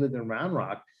organization, and we lived in Round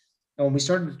Rock. And when we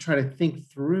started to try to think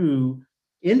through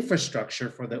infrastructure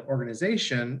for the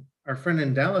organization, our friend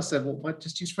in Dallas said, well, what,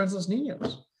 just use Friends of Los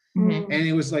Niños. And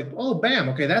it was like, oh, bam,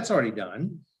 okay, that's already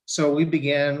done. So we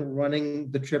began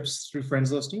running the trips through Friends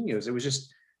of Los Niños. It was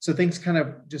just, so things kind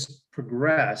of just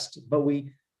progressed, but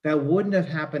that wouldn't have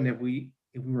happened if we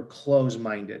we were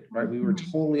closed-minded, right? We were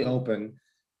Mhm. totally open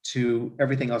to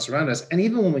everything else around us. And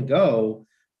even when we go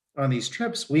on these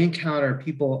trips, we encounter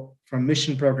people from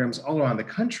mission programs all around the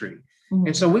country. Mhm.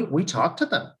 And so we talk to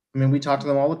them. I mean, we talk to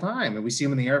them all the time, and we see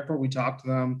them in the airport. We talk to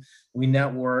them, we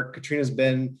network. Katrina's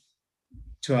been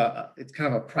to it's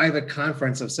kind of a private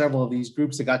conference of several of these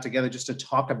groups that got together just to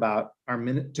talk about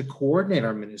to coordinate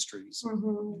our ministries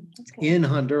in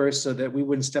Honduras so that we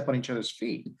wouldn't step on each other's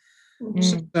feet. Mm.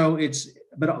 So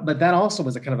but that also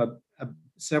was a kind of a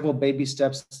several baby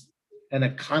steps, and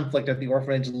a conflict at the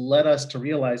orphanage led us to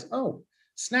realize, oh,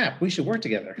 snap, we should work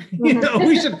together.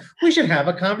 We should have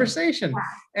a conversation.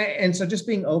 And so just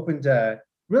being open to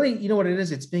really, you know what it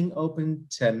is? It's being open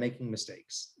to making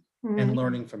mistakes and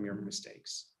learning from your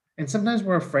mistakes. And sometimes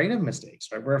we're afraid of mistakes,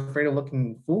 right? We're afraid of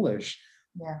looking foolish.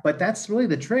 Yeah. But that's really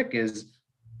the trick, is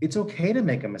it's okay to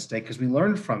make a mistake because we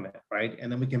learn from it, right?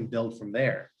 And then we can build from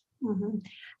there. Mm-hmm.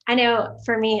 I know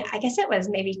for me, I guess it was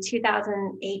maybe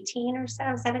 2018 or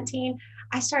so, 17,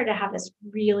 I started to have this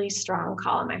really strong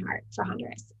call in my heart for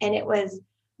Honduras, and it was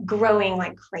growing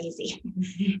like crazy.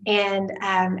 And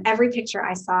every picture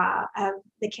I saw of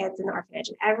the kids in the orphanage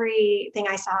and everything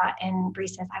I saw in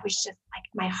Brisas, I was just like,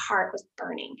 my heart was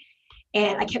burning.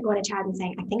 And I kept going to Chad and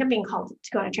saying, I think I'm being called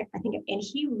to go on a trip. And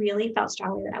he really felt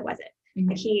strongly that I wasn't. Mm-hmm.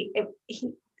 Like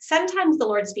he sometimes the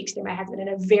Lord speaks through my husband in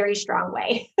a very strong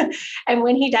way. And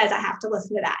when he does, I have to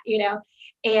listen to that,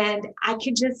 and I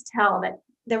could just tell that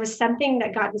there was something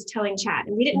that God was telling Chad,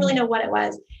 and we didn't really know what it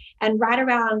was. And right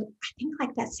around, I think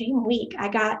like that same week, I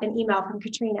got an email from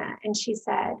Katrina, and she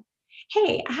said,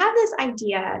 hey, I have this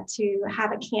idea to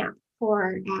have a camp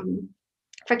for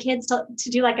kids to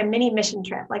do like a mini mission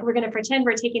trip. Like we're going to pretend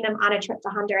we're taking them on a trip to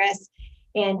Honduras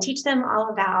and teach them all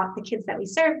about the kids that we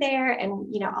serve there, and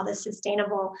all the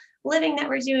sustainable living that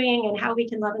we're doing and how we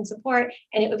can love and support.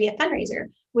 And it would be a fundraiser.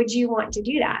 Would you want to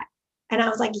do that? And I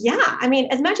was like, yeah. I mean,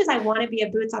 as much as I want to be a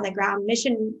boots on the ground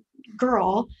mission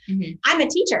girl, mm-hmm. I'm a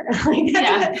teacher.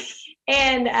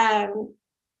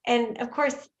 And of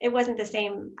course, it wasn't the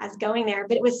same as going there,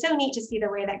 but it was so neat to see the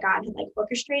way that God had like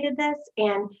orchestrated this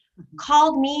and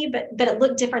called me, but it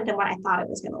looked different than what I thought it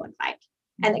was going to look like.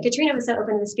 And that Katrina was so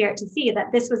open to the Spirit to see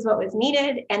that this was what was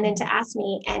needed, and then to ask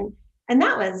me, and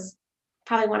that was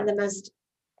probably one of the most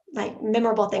like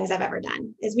memorable things I've ever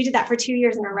done. Is we did that for 2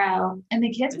 years in a row, and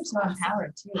the kids were so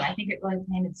empowered too. I think it really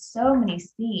planted so many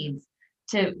seeds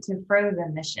to further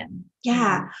the mission.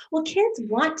 Yeah, well, kids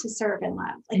want to serve and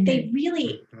love. Like they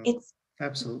really, it's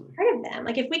absolutely part of them.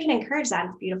 Like if we can encourage that,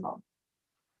 it's beautiful.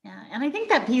 Yeah. And I think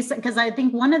that piece, because I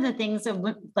think one of the things that,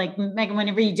 like Megan,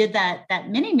 whenever you did that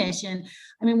mini mission,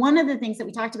 I mean, one of the things that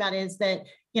we talked about is that,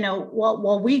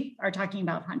 while we are talking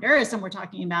about Honduras and we're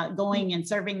talking about going and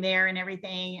serving there and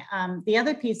everything, the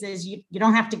other piece is you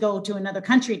don't have to go to another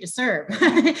country to serve.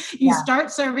 You start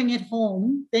serving at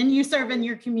home, then you serve in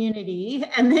your community,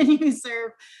 and then you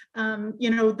serve,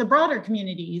 the broader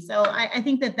community. So I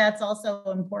think that that's also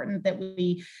important that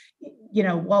we,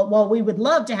 while we would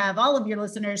love to have all of your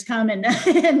listeners come and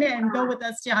go with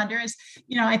us to Honduras,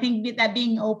 I think that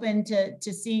being open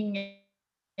to seeing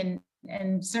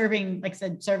and serving, like I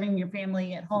said, serving your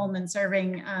family at home and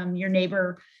serving your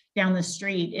neighbor down the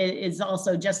street is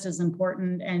also just as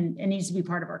important, and it needs to be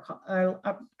part of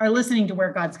our listening to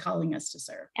where God's calling us to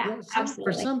serve. Yeah,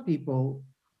 absolutely. For some people,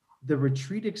 the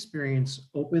retreat experience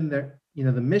opened the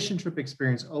mission trip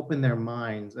experience opened their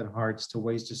minds and hearts to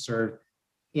ways to serve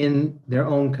in their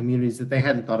own communities that they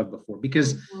hadn't thought of before.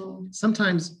 Because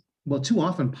sometimes, too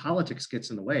often politics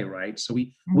gets in the way, right? So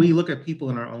we look at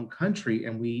people in our own country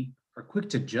and we are quick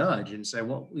to judge and say,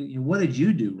 well, what did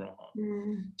you do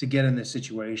wrong to get in this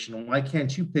situation? Why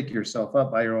can't you pick yourself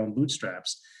up by your own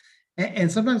bootstraps?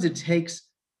 And sometimes it takes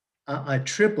a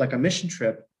trip, like a mission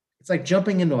trip. It's like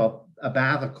jumping into a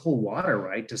bath of cold water,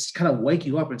 right? To kind of wake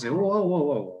you up and say,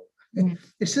 whoa.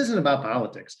 This isn't about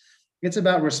politics. It's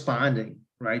about responding,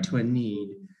 right, to a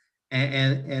need.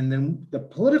 And then the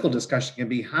political discussion can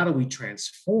be, how do we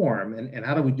transform and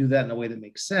how do we do that in a way that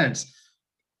makes sense?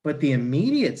 But the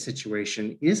immediate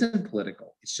situation isn't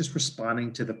political. It's just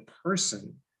responding to the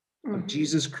person of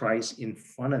Jesus Christ in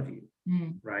front of you,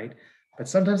 right? But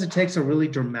sometimes it takes a really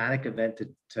dramatic event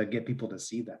to get people to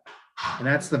see that. And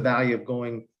that's the value of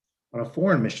going on a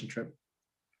foreign mission trip,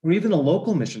 or even a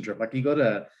local mission trip. Like you go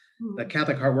to the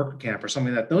Catholic Heart Worker Camp or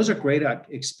something like that. Those are great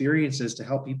experiences to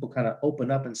help people kind of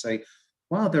open up and say,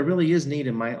 wow, there really is need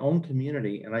in my own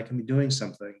community and I can be doing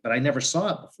something, but I never saw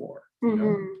it before.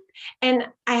 And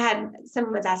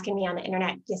someone was asking me on the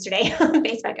internet yesterday on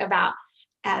Facebook about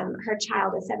her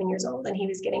child is 7 years old and he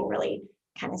was getting really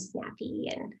kind of snappy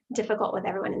and difficult with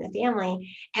everyone in the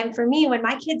family. And for me, when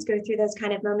my kids go through those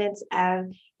kind of moments of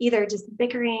either just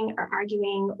bickering or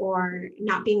arguing or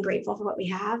not being grateful for what we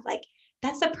have, like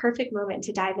that's the perfect moment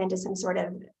to dive into some sort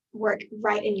of work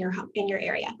right in your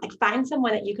area. Like find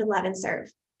someone that you can love and serve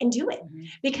and do it,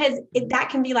 because that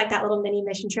can be like that little mini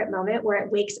mission trip moment where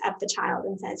it wakes up the child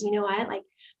and says, you know what, like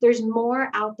there's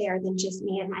more out there than just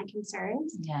me and my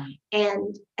concerns. Yeah.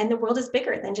 And the world is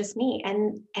bigger than just me.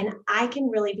 And I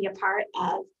can really be a part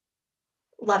of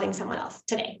loving someone else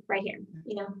today, right here,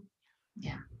 you know?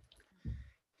 Yeah.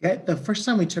 Yeah. The first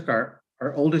time we took our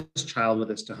oldest child with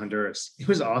us to Honduras, it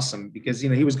was awesome because,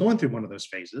 he was going through one of those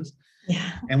phases.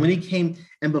 Yeah. And when he came,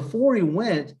 and before he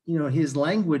went, his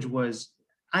language was,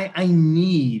 I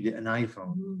need an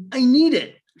iPhone. I need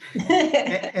it.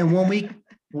 And when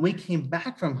we came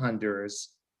back from Honduras,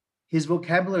 his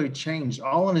vocabulary changed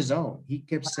all on his own. He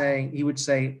kept saying, he would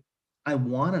say, I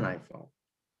want an iPhone.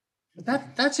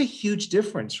 That's a huge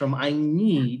difference from I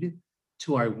need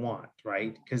to I want,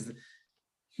 right? Because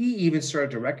he even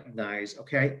started to recognize,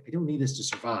 okay, I don't need this to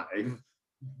survive,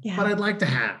 but I'd like to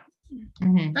have.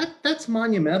 Mm-hmm. That's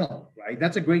monumental, right?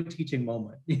 That's a great teaching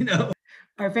moment,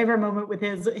 Our favorite moment with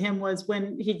him was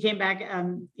when he came back.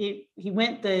 He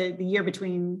went the year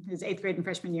between his 8th grade and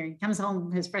freshman year. He comes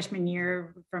home his freshman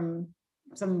year from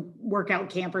some workout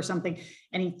camp or something,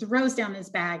 and he throws down his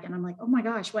bag. And I'm like, oh my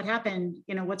gosh, what happened?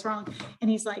 What's wrong? And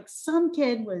he's like, some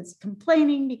kid was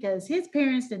complaining because his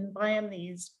parents didn't buy him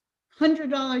these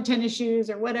 $100 tennis shoes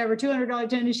or whatever, $200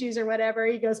 tennis shoes or whatever.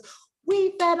 He goes,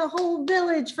 we fed a whole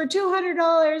village for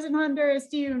 $200 in Honduras.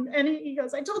 And he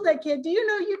goes, I told that kid, do you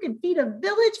know you can feed a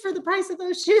village for the price of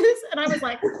those shoes? And I was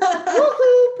like,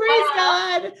 woohoo, praise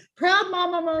God, proud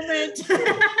mama moment.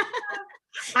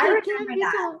 I remember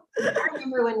that. I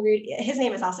remember when Rudy, his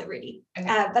name is also Rudy,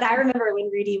 but I remember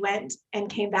when Rudy went and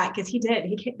came back, because he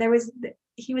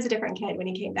was a different kid when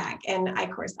he came back, and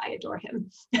of course I adore him.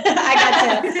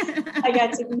 I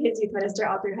got to be his youth minister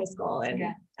all through high school, and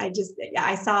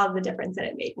I saw the difference that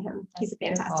it made in him. He's a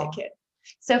fantastic kid.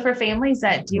 So for families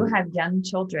that do have young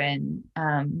children,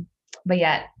 but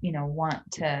yet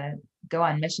want to go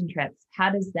on mission trips,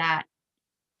 how does that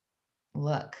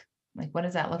look? Like, what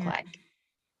does that look like?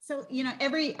 So,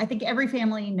 I think every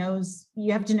family knows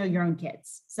you have to know your own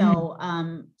kids. So,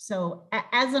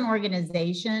 as an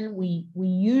organization, we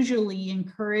usually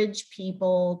encourage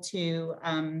people to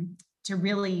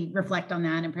really reflect on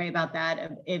that and pray about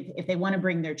that. If they want to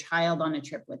bring their child on a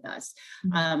trip with us,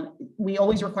 we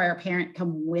always require a parent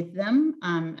come with them.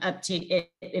 Up to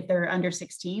if they're under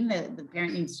 16, the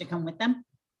parent needs to come with them.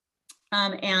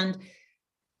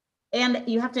 And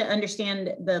you have to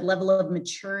understand the level of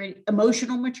maturity,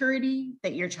 emotional maturity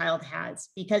that your child has,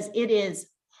 because it is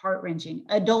heart-wrenching.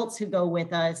 Adults who go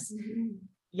with us,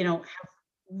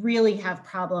 really have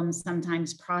problems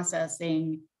sometimes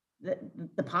processing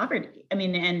the poverty. I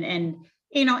mean,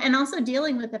 and also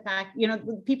dealing with the fact,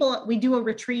 we do a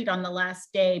retreat on the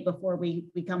last day before we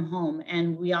come home.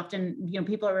 And we often,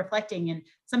 people are reflecting, and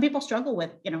some people struggle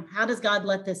with, how does God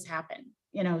let this happen?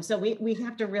 So we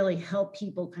have to really help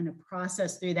people kind of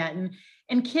process through that.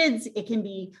 And kids, it can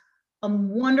be a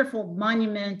wonderful,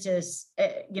 monumentous,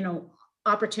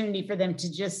 opportunity for them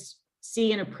to just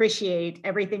see and appreciate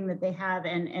everything that they have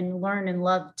and learn and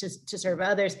love to serve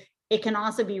others. It can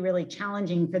also be really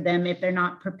challenging for them if they're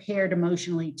not prepared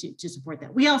emotionally to support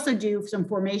that. We also do some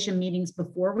formation meetings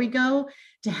before we go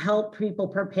to help people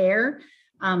prepare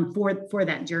for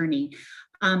that journey.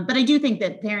 But I do think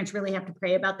that parents really have to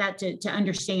pray about that to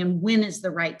understand when is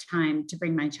the right time to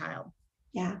bring my child.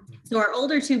 Yeah. So our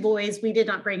older 2 boys, we did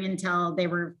not bring until they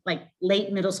were like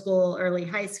late middle school, early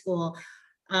high school.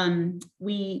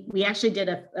 We actually did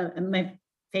my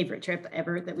favorite trip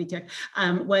ever that we took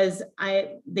was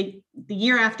the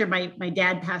year after my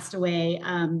dad passed away.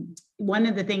 One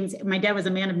of the things, my dad was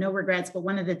a man of no regrets, but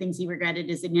one of the things he regretted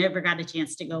is he never got a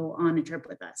chance to go on a trip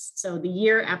with us. So the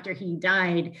year after he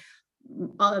died,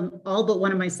 all but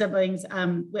one of my siblings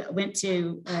went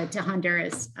to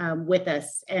Honduras with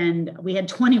us, and we had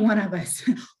 21 of us,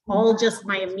 all just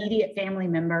my immediate family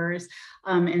members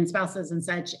and spouses and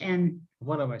such, and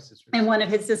one of my sisters, and one of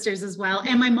his sisters as well,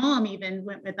 and my mom even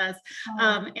went with us,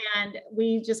 and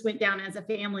we just went down as a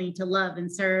family to love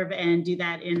and serve and do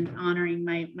that in honoring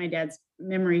my dad's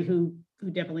memory, who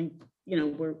definitely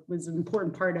was an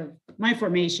important part of my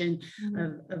formation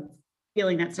of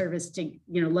feeling that service to,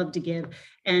 love to give.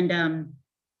 And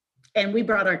we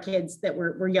brought our kids that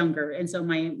were younger. And so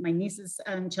my niece's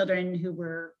children, who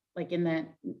were like in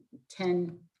that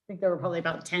 10, I think they were probably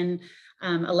about 10,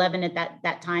 11 at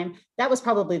that time. That was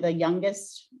probably the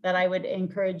youngest that I would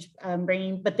encourage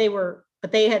bringing, but they were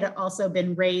but they had also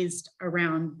been raised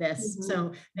around this. Mhm.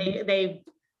 So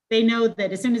they know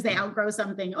that as soon as they outgrow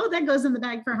something, oh, that goes in the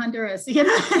bag for Honduras, you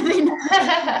know.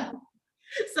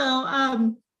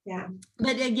 So, Yeah.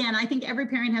 but again, I think every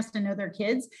parent has to know their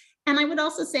kids. And I would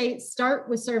also say, start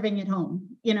with serving at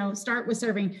home, you know, start with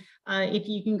serving. If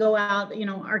you can go out, you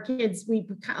know, our kids, we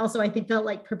also, I think, felt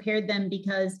like prepared them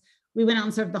because we went out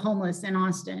and served the homeless in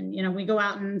Austin. You know, we go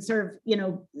out and serve, you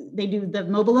know, they do the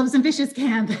Mobile Loaves and Fishes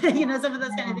camp, you know, some of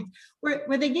those kind of things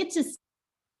where they get to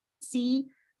see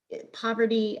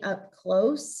poverty up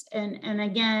close. And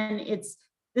again,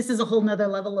 this is a whole nother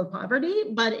level of poverty,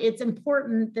 but it's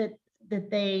important that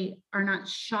they are not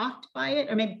shocked by it,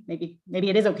 or maybe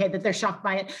it is okay that they're shocked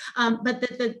by it, but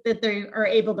that they are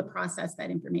able to process that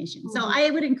information. So I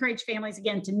would encourage families,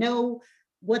 again, to know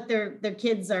what their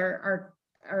kids are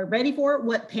ready for,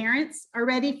 what parents are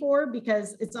ready for,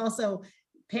 because it's also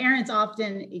parents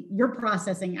often, you're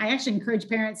processing. I actually encourage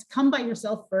parents, come by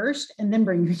yourself first and then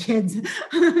bring your kids,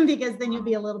 because then you'll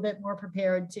be a little bit more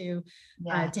prepared to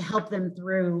help them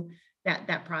through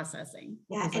that processing.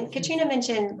 Yeah, and Katrina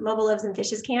mentioned Mobile Loaves and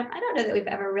Fishes Camp. I don't know that we've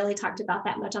ever really talked about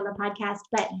that much on the podcast,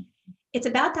 but it's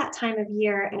about that time of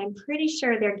year, and I'm pretty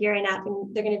sure they're gearing up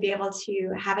and they're going to be able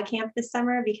to have a camp this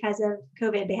summer because of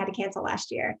COVID. They had to cancel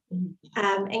last year. And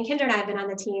Kendra and I have been on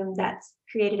the team that's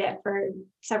created it for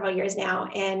several years now.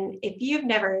 And if you've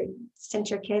never sent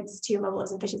your kids to Mobile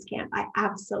Loaves and Fishes Camp, I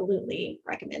absolutely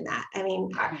recommend that. I mean,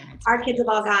 our kids have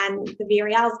all gone, the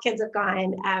Villarreal's kids have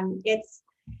gone.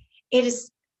 It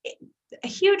is a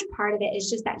huge part of it is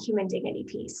just that human dignity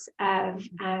piece of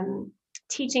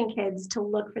teaching kids to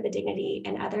look for the dignity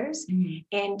in others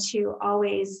and to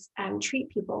always treat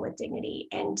people with dignity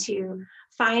and to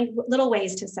find little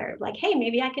ways to serve. Like, hey,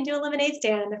 maybe I can do a lemonade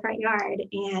stand in the front yard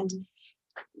and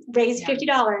raise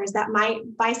 $50 that might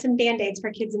buy some Band-Aids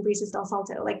for kids in Brisas del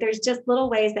Salto. Like, there's just little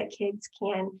ways that kids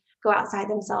can go outside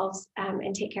themselves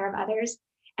and take care of others.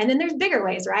 And then there's bigger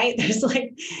ways, right? There's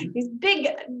like these big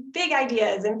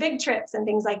ideas and big trips and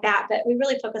things like that. But we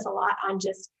really focus a lot on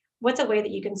just what's a way that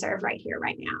you can serve right here,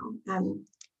 right now.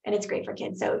 And it's great for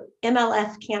kids. So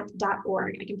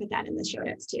mlfcamp.org. I can put that in the show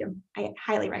notes too. I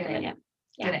highly recommend it.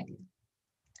 Yeah.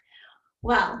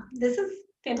 Well, this is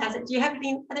fantastic. Do you have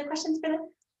any other questions for them?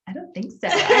 I don't think so.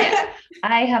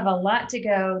 I have a lot to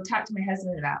go talk to my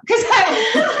husband about because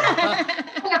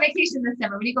I'm on vacation this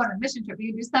summer. When you go on a mission trip,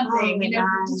 you do something,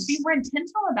 just be more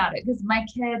intentional about it, because my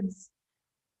kids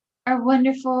are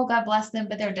wonderful. God bless them,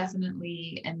 but they're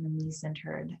definitely in the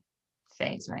me-centered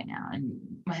phase right now. And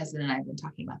my husband and I have been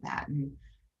talking about that and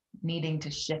needing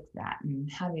to shift that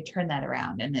and how do we turn that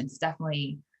around. And it's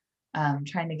definitely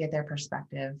trying to get their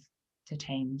perspective to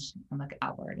change and look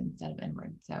outward instead of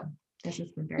inward. So this has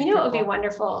been very what would be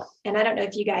wonderful, and I don't know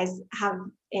if you guys have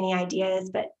any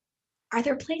ideas, but are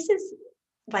there places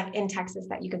like in Texas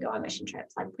that you could go on mission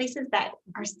trips, like places that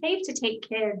are safe to take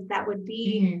kids that would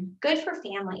be good for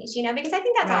families, because I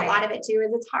think that's a lot of it too,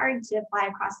 is it's hard to fly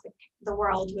across the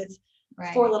world with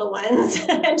 4 little ones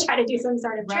and try to do some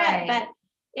sort of trip, but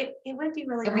it would be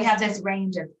really nice. We have this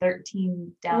range of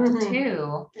 13 down to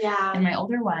 2. Yeah. And my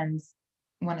older ones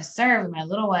want to serve, and my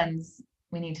little ones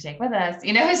we need to take with us.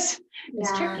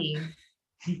 It's tricky.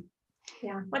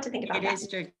 Yeah, what to think about. It is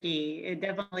tricky. It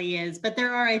definitely is. But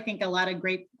there are, I think, a lot of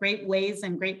great ways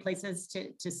and great places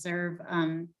to serve,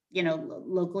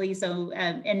 locally. So,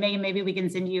 and Megan, maybe we can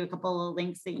send you a couple of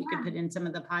links that you could put in some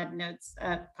of the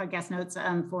podcast notes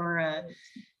for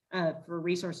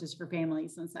resources for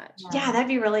families and such. Yeah, that'd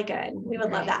be really good. We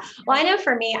would love that. Well, I know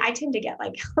for me, I tend to get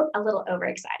like a little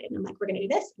overexcited. And I'm like, we're going to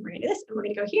do this, and we're going to do this, and we're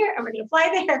going to go here, and we're going to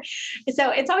fly there. So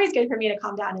it's always good for me to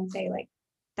calm down and say, like,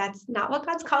 that's not what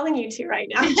God's calling you to right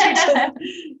now.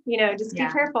 Just be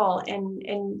careful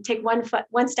and take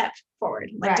one step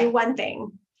forward. Like do one thing.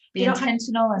 Be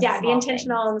intentional. Be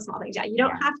intentional in the small things. Yeah, you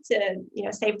don't have to,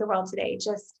 save the world today.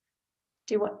 Just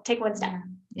take one step.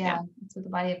 Yeah, that's what the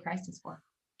body of Christ is for.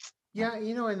 Yeah,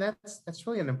 and that's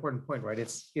really an important point, right?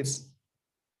 It's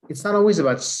not always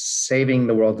about saving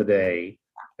the world today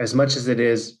as much as it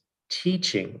is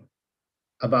teaching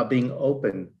about being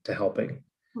open to helping,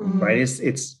 right?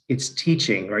 It's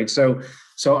teaching, right? So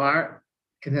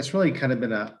and that's really kind of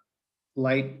been a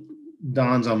light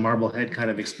dawns on Marblehead kind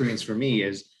of experience for me.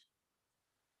 Is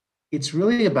it's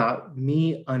really about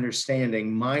me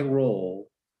understanding my role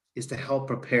is to help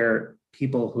prepare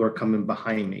people who are coming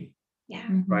behind me. Yeah.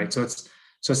 Right. So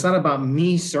it's not about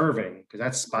me serving, because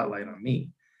that's spotlight on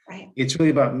me. Right. It's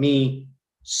really about me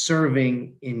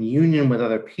serving in union with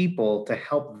other people to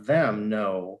help them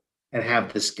know and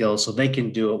have the skills so they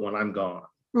can do it when I'm gone.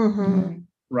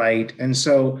 Right. And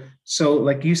so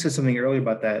like you said something earlier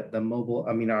about that, the mobile,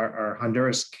 I mean, our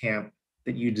Honduras camp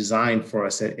that you designed for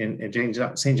us in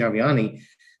St. Giovanni,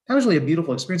 that was really a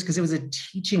beautiful experience because it was a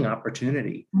teaching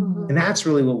opportunity. Mhm. And that's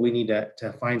really what we need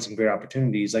to find some great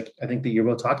opportunities. Like I think that you're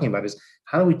both talking about is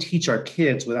how do we teach our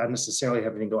kids without necessarily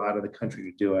having to go out of the country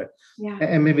to do it? Yeah.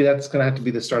 And maybe that's going to have to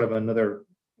be the start of another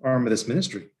arm of this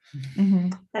ministry.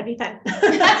 Mhm. That'd be fun.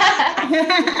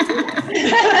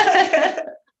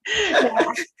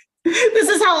 This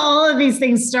is how all of these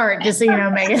things start, just so you know,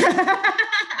 Megan.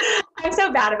 I'm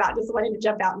so bad about just wanting to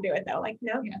jump out and do it though. Like,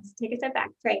 no, Yeah. let's take a step back.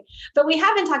 Pray. But we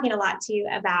have been talking a lot too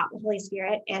about the Holy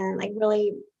Spirit and like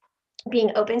really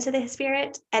being open to the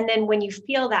Spirit. And then when you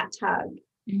feel that tug,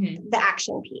 Mhm. the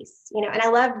action piece, you know, and I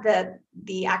love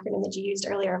the acronym that you used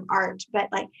earlier of ART, but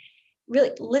like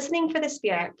really listening for the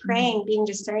Spirit, praying, being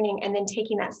discerning, and then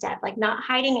taking that step, like not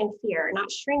hiding in fear,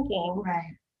 not shrinking,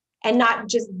 Right. and not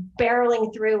just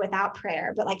barreling through without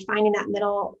prayer, but like finding that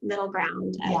middle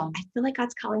ground. Yeah. I feel like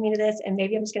God's calling me to this, and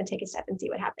maybe I'm just going to take a step and see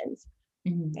what happens.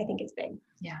 Mhm. I think it's big.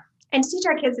 Yeah. And teach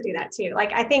our kids to do that too.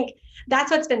 Like I think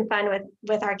that's what's been fun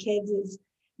with our kids is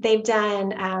they've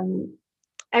done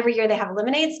every year they have a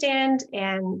lemonade stand,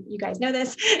 and you guys know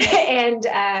this. And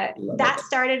that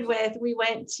started with, we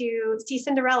went to see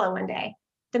Cinderella one day,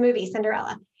 the movie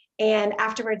Cinderella. And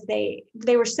afterwards they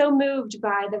were so moved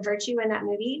by the virtue in that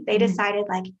movie, they decided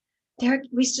like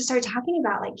we just started talking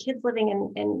about like kids living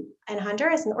in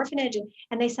Honduras and the orphanage.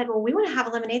 And they said, well, we want to have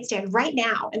a lemonade stand right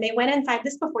now. And they went inside,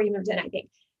 this before you moved in, I think.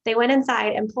 They went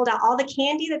inside and pulled out all the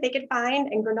candy that they could find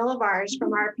and granola bars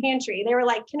from our pantry. They were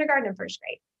like kindergarten and first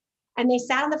grade. And they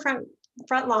sat on the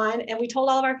front lawn, and we told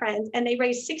all of our friends, and they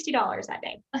raised $60 that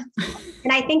day.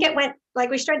 And I think it went like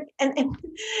we started,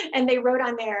 and they wrote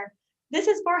on there, "This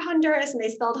is for Honduras," and they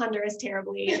spelled Honduras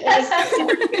terribly. It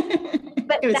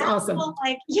was awesome.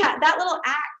 That little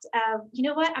act of, you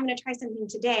know what, I'm going to try something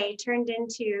today, turned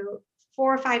into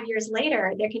 4 or 5 years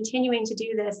later, they're continuing to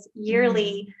do this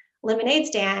yearly lemonade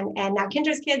stand. And now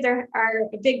Kendra's kids are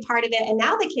a big part of it. And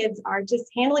now the kids are just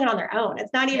handling it on their own.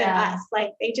 It's not even us.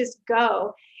 Like they just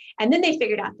go. And then they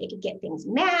figured out they could get things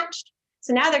matched.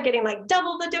 So now they're getting like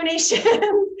double the donation.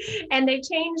 And they've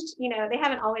changed, you know, they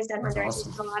haven't always done Honduras.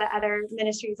 There's a lot of other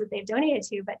ministries that they've donated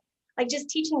to, but like just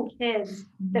teaching kids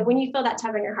that when you feel that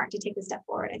tug on your heart to take the step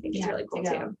forward, I think is really cool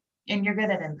too. And you're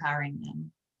good at empowering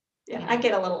them. Yeah, I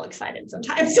get a little excited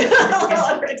sometimes. A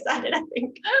little overexcited, I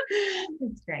think.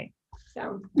 It's great.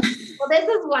 So, well, this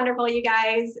is wonderful, you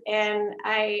guys. And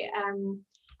I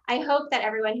hope that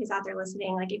everyone who's out there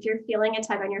listening, like if you're feeling a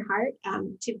tug on your heart,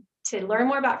 to learn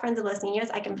more about Friends of Los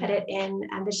Niños, I can put it in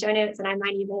the show notes, and I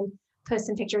might even post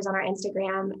some pictures on our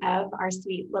Instagram of our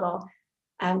sweet little,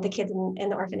 the kids in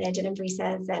the orphanage and in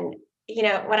Brisas. And, you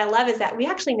know, what I love is that we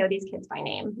actually know these kids by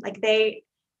name. Like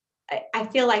I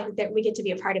feel like that we get to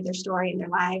be a part of their story and their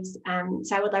lives.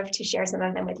 So I would love to share some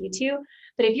of them with you too.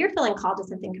 But if you're feeling called to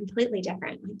something completely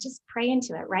different, like just pray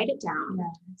into it, write it down,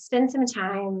 spend some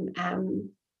time,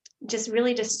 just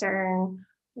really discern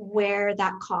where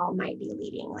that call might be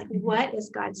leading. Like, what is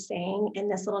God saying in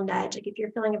this little nudge? Like if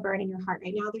you're feeling a burn in your heart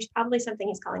right now, there's probably something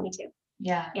he's calling you to.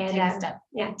 Yeah. And take a step.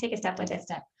 Yeah, take a step with it.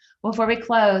 Well, before we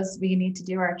close, we need to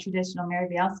do our traditional Mary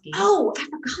Bielski. Oh, I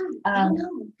forgot. I don't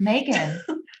know. Megan.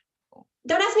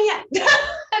 Don't ask me yet.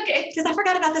 Okay. Because I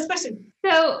forgot about this question.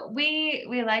 So we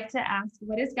like to ask,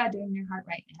 what is God doing in your heart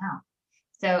right now?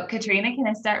 So Katrina, can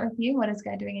I start with you? What is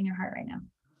God doing in your heart right now?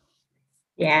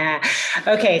 Yeah.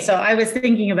 Okay. So I was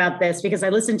thinking about this because I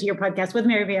listened to your podcast with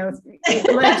Mary Bielski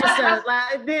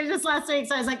just last week.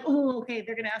 So I was like, oh, okay,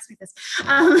 they're going to ask me this.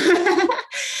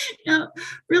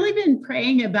 Really been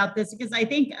praying about this because I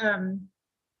think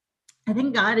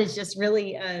God is just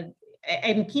really,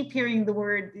 I keep hearing the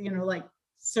word, you know, like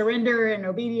surrender and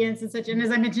obedience and such. And as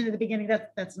I mentioned at the beginning,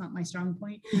 that's not my strong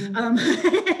point.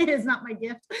 It is not my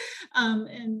gift.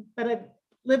 But I've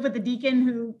lived with a deacon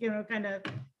who, you know, kind of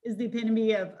is the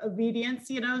epitome of obedience,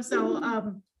 you know. So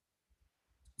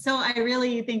so I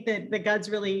really think that God's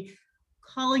really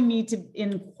calling me to,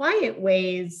 in quiet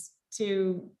ways,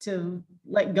 to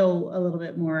let go a little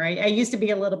bit more. I used to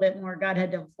be a little bit more, God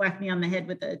had to whack me on the head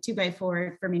with a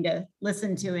 2x4 for me to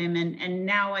listen to him. And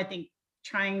now I think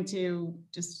trying to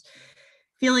just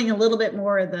feeling a little bit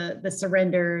more of the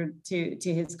surrender to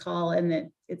his call, and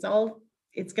that it's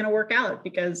going to work out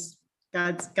because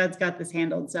God's got this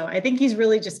handled. So I think he's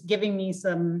really just giving me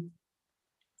some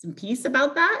peace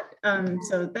about that.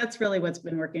 So that's really what's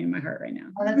been working in my heart right now.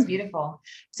 Oh, that's beautiful.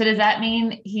 So does that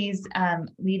mean he's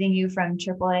leading you from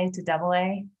AAA to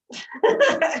AA?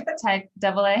 Type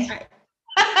AA?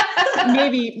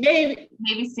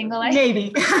 Maybe single A.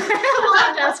 Maybe. We'll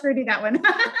have to ask Rudy that one.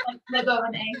 Flip of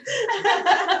an A.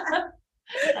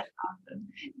 That's awesome.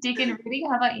 Deacon Rudy,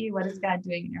 how about you? What is God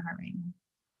doing in your heart right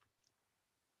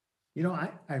now?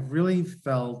 I really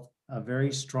felt a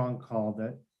very strong call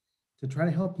to try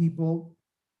to help people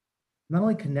not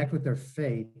only connect with their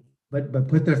faith, but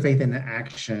put their faith into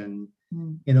action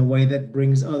in a way that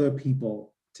brings other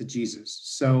people to Jesus.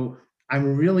 So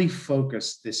I'm really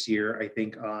focused this year, I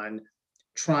think, on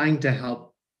trying to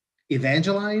help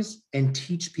evangelize and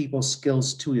teach people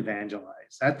skills to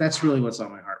evangelize. That's really what's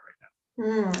on my heart right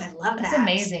now. I love that. That's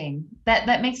amazing.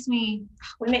 That makes me.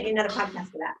 We might need another podcast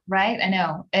for that. Right, I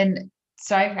know. And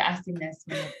sorry for asking this,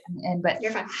 but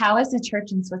You're fine. How is the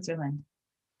church in Switzerland?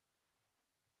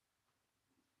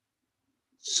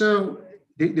 So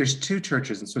there's two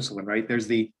churches in Switzerland, right? There's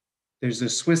the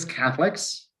Swiss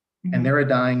Catholics, and they're a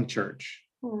dying church.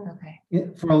 Okay.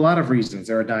 For a lot of reasons,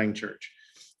 they're a dying church.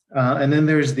 And then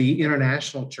there's the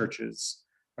international churches,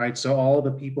 right? So all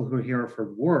the people who are here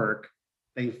for work,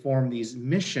 they form these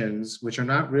missions, which are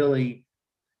not really,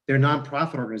 they're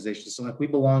nonprofit organizations. So like we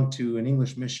belong to an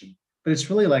English mission, but it's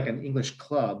really like an English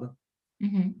club,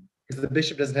 because the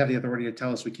bishop doesn't have the authority to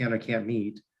tell us we can or can't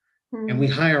meet. And we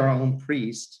hire our own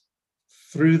priest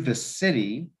through the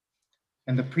city,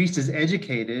 and the priest is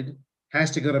educated,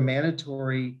 has to go to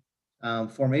mandatory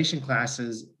formation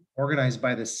classes organized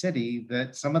by the city,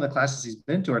 that some of the classes he's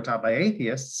been to are taught by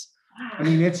atheists. I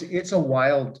mean, it's a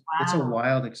wild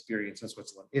experience in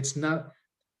Switzerland. It's not,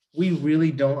 we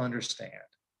really don't understand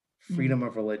freedom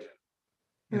of religion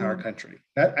in our country.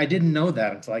 I didn't know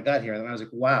that until I got here. And I was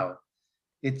like, wow,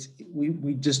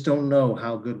 we just don't know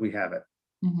how good we have it.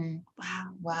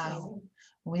 Wow.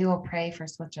 We will pray for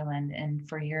Switzerland and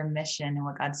for your mission and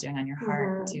what God's doing on your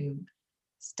heart to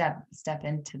step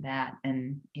into that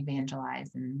and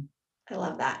evangelize and I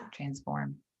love that.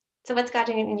 Transform. So what's God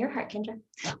doing in your heart, Kendra?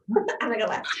 I'm gonna go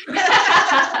left.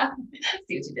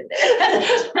 See what you did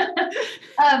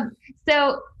there.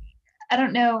 So I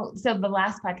don't know. So the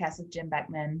last podcast with Jim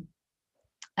Beckman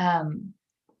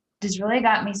just really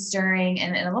got me stirring,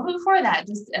 and a little bit before that,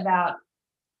 just about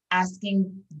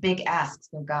asking big asks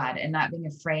of God and not being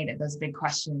afraid of those big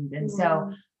questions. And so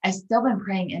I've still been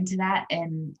praying into that.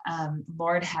 And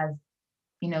Lord has,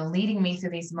 leading me through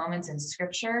these moments in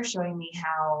scripture, showing me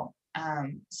how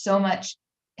so much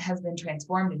has been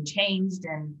transformed and changed,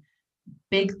 and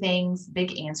big things,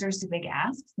 big answers to big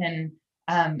asks. And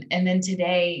then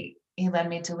today he led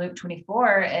me to Luke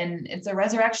 24, and it's a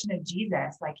resurrection of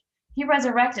Jesus. Like he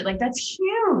resurrected, like that's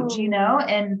huge,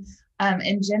 and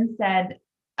Jim said,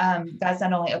 God's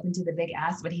not only open to the big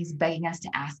ask, but he's begging us to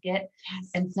ask it. Yes.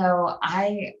 And so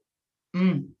I'm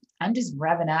just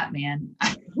revving up, man.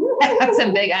 I have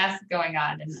some big asks going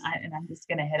on, and I'm just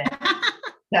going to hit it.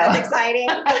 So. That's exciting.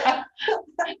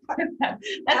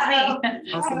 That's me.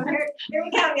 Awesome. Here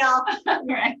we go, y'all. All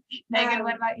right. Megan,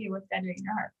 what about you? What's God doing in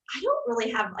your heart? I don't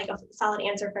really have like a solid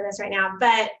answer for this right now,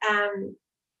 but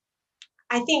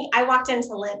I think I walked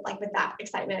into Lent like with that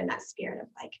excitement and that spirit of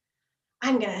like,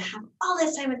 I'm going to have all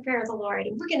this time with prayer with the Lord,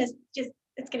 and we're going to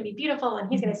it's going to be beautiful,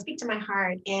 and he's going to speak to my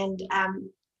heart. And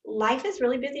life is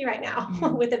really busy right now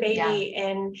with a baby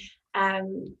and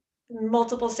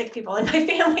multiple sick people in my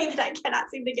family that I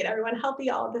cannot seem to get everyone healthy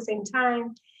all at the same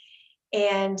time.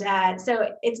 And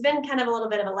so it's been kind of a little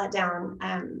bit of a letdown,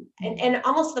 and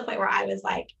almost to the point where I was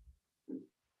like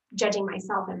judging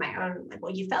myself and my own, like,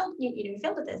 well, you failed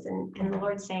at this. And the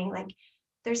Lord's saying like,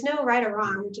 there's no right or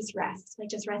wrong, just rest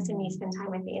in me, spend time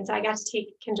with me. And so I got to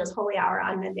take Kendra's holy hour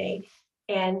on Monday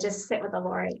and just sit with the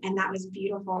Lord. And that was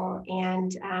beautiful.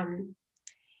 And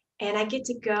I get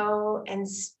to go and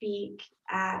speak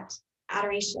at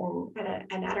adoration,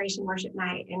 at an adoration worship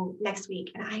night and next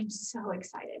week. And I'm so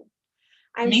excited.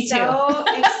 Me too. So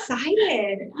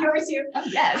excited. Yours too. Oh,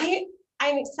 yes.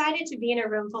 I'm excited to be in a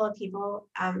room full of people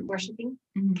worshiping,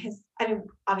 because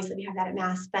obviously we have that at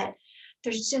Mass, but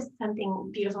there's just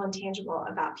something beautiful and tangible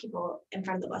about people in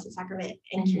front of the Blessed Sacrament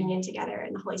and communion together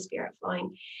and the Holy Spirit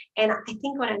flowing. And I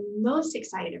think what I'm most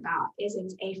excited about is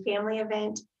it's a family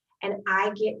event, and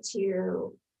I get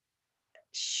to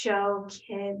show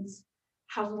kids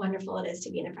how wonderful it is to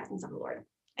be in the presence of the Lord.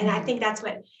 And I think that's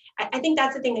the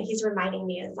thing that he's reminding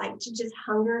me is like to just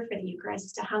hunger for the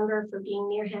Eucharist, to hunger for being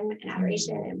near him in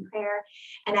adoration and prayer.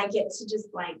 And I get to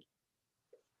just like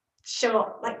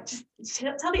show, like, just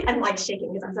tell me, I'm like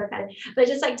shaking because I'm so excited, but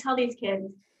just like tell these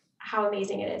kids how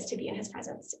amazing it is to be in his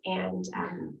presence, and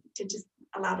to just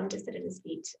allow them to sit at his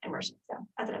feet and worship. So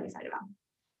that's what I'm excited about.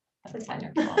 That's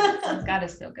wonderful. God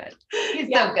is so good. He's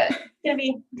so good.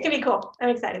 It's gonna be cool. I'm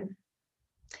excited.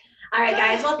 All right,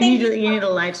 guys. Well, you need to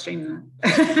live stream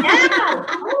that. Yeah,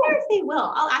 I wonder if they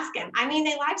will. I'll ask him. I mean,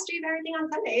 they live stream everything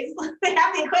on Sundays. They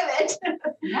have the equipment.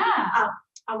 Yeah.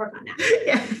 I'll work on that.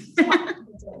 Yeah.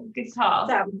 Good call.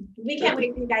 So we can't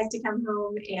wait for you guys to come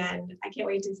home, and I can't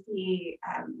wait to see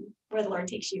where the Lord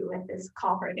takes you with this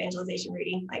call for evangelization,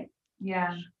 Rudy. Like,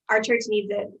 yeah, our church needs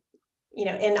it,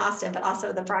 in Austin, but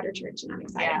also the broader church, and I'm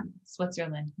excited. Yeah,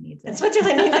 Switzerland needs it. And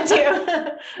Switzerland needs it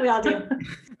too. We all do.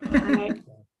 All right.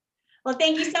 Well,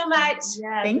 thank you so much.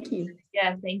 Yeah, Thank you.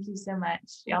 Yeah, thank you so much.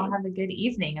 Y'all have a good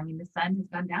evening. I mean, the sun has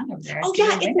gone down over there. Oh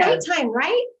yeah, it's nighttime,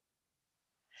 right?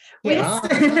 Yes.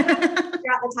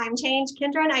 Throughout the time change,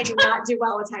 Kendra and I do not do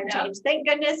well with time change. Thank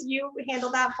goodness you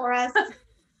handled that for us.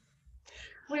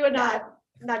 We would not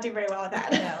do very well with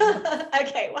that. No.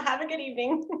 Okay, well, have a good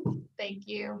evening. Thank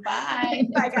you. Bye.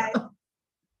 Bye, guys. All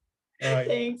right.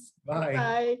 Thanks. Bye.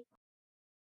 Bye.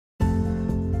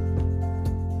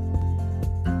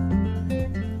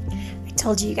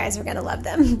 Told you guys were going to love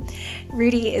them.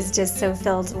 Rudy is just so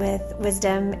filled with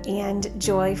wisdom and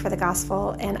joy for the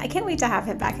gospel, and I can't wait to have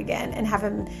him back again and have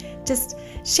him just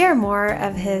share more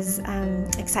of his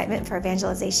excitement for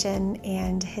evangelization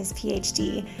and his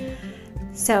PhD.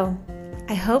 So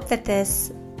I hope that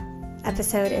this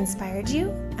episode inspired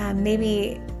you.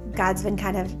 Maybe God's been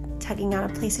kind of tugging on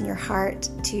a place in your heart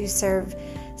to serve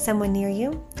someone near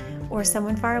you or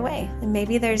someone far away. And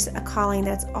maybe there's a calling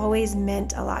that's always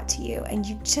meant a lot to you, and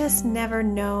you've just never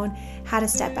known how to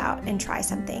step out and try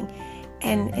something.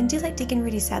 And do like Deacon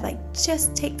Rudy said, like,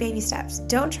 just take baby steps.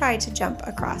 Don't try to jump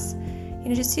across.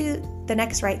 Just do the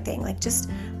next right thing. Like, just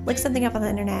look something up on the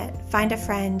internet, find a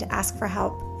friend, ask for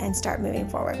help, and start moving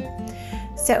forward.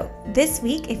 So this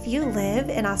week, if you live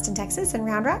in Austin, Texas, and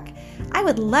Round Rock, I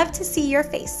would love to see your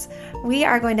face. We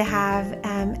are going to have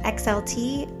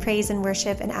XLT, Praise and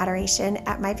Worship and Adoration,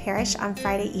 at my parish on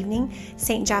Friday evening,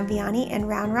 St. John Vianney in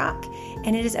Round Rock.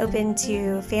 And it is open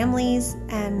to families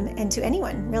and to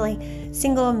anyone, really,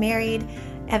 single, married,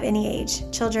 of any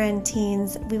age, children,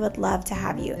 teens. We would love to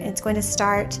have you. And it's going to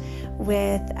start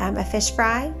with a fish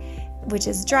fry, which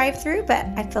is drive-through, but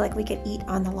I feel like we could eat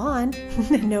on the lawn.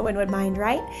 No one would mind,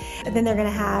 right? And then they're going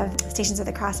to have Stations of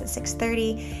the Cross at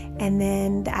 6:30, and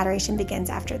then the adoration begins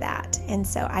after that. And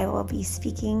so I will be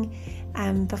speaking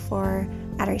before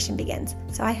adoration begins.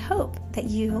 So I hope that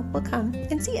you will come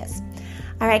and see us.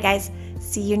 All right, guys,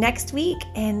 see you next week.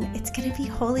 And it's going to be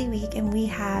Holy Week, and we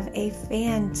have a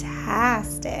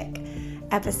fantastic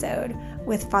episode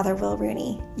with Father Will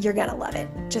Rooney. You're going to love it.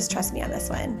 Just trust me on this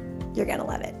one. You're going to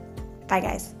love it. Bye,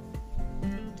 guys.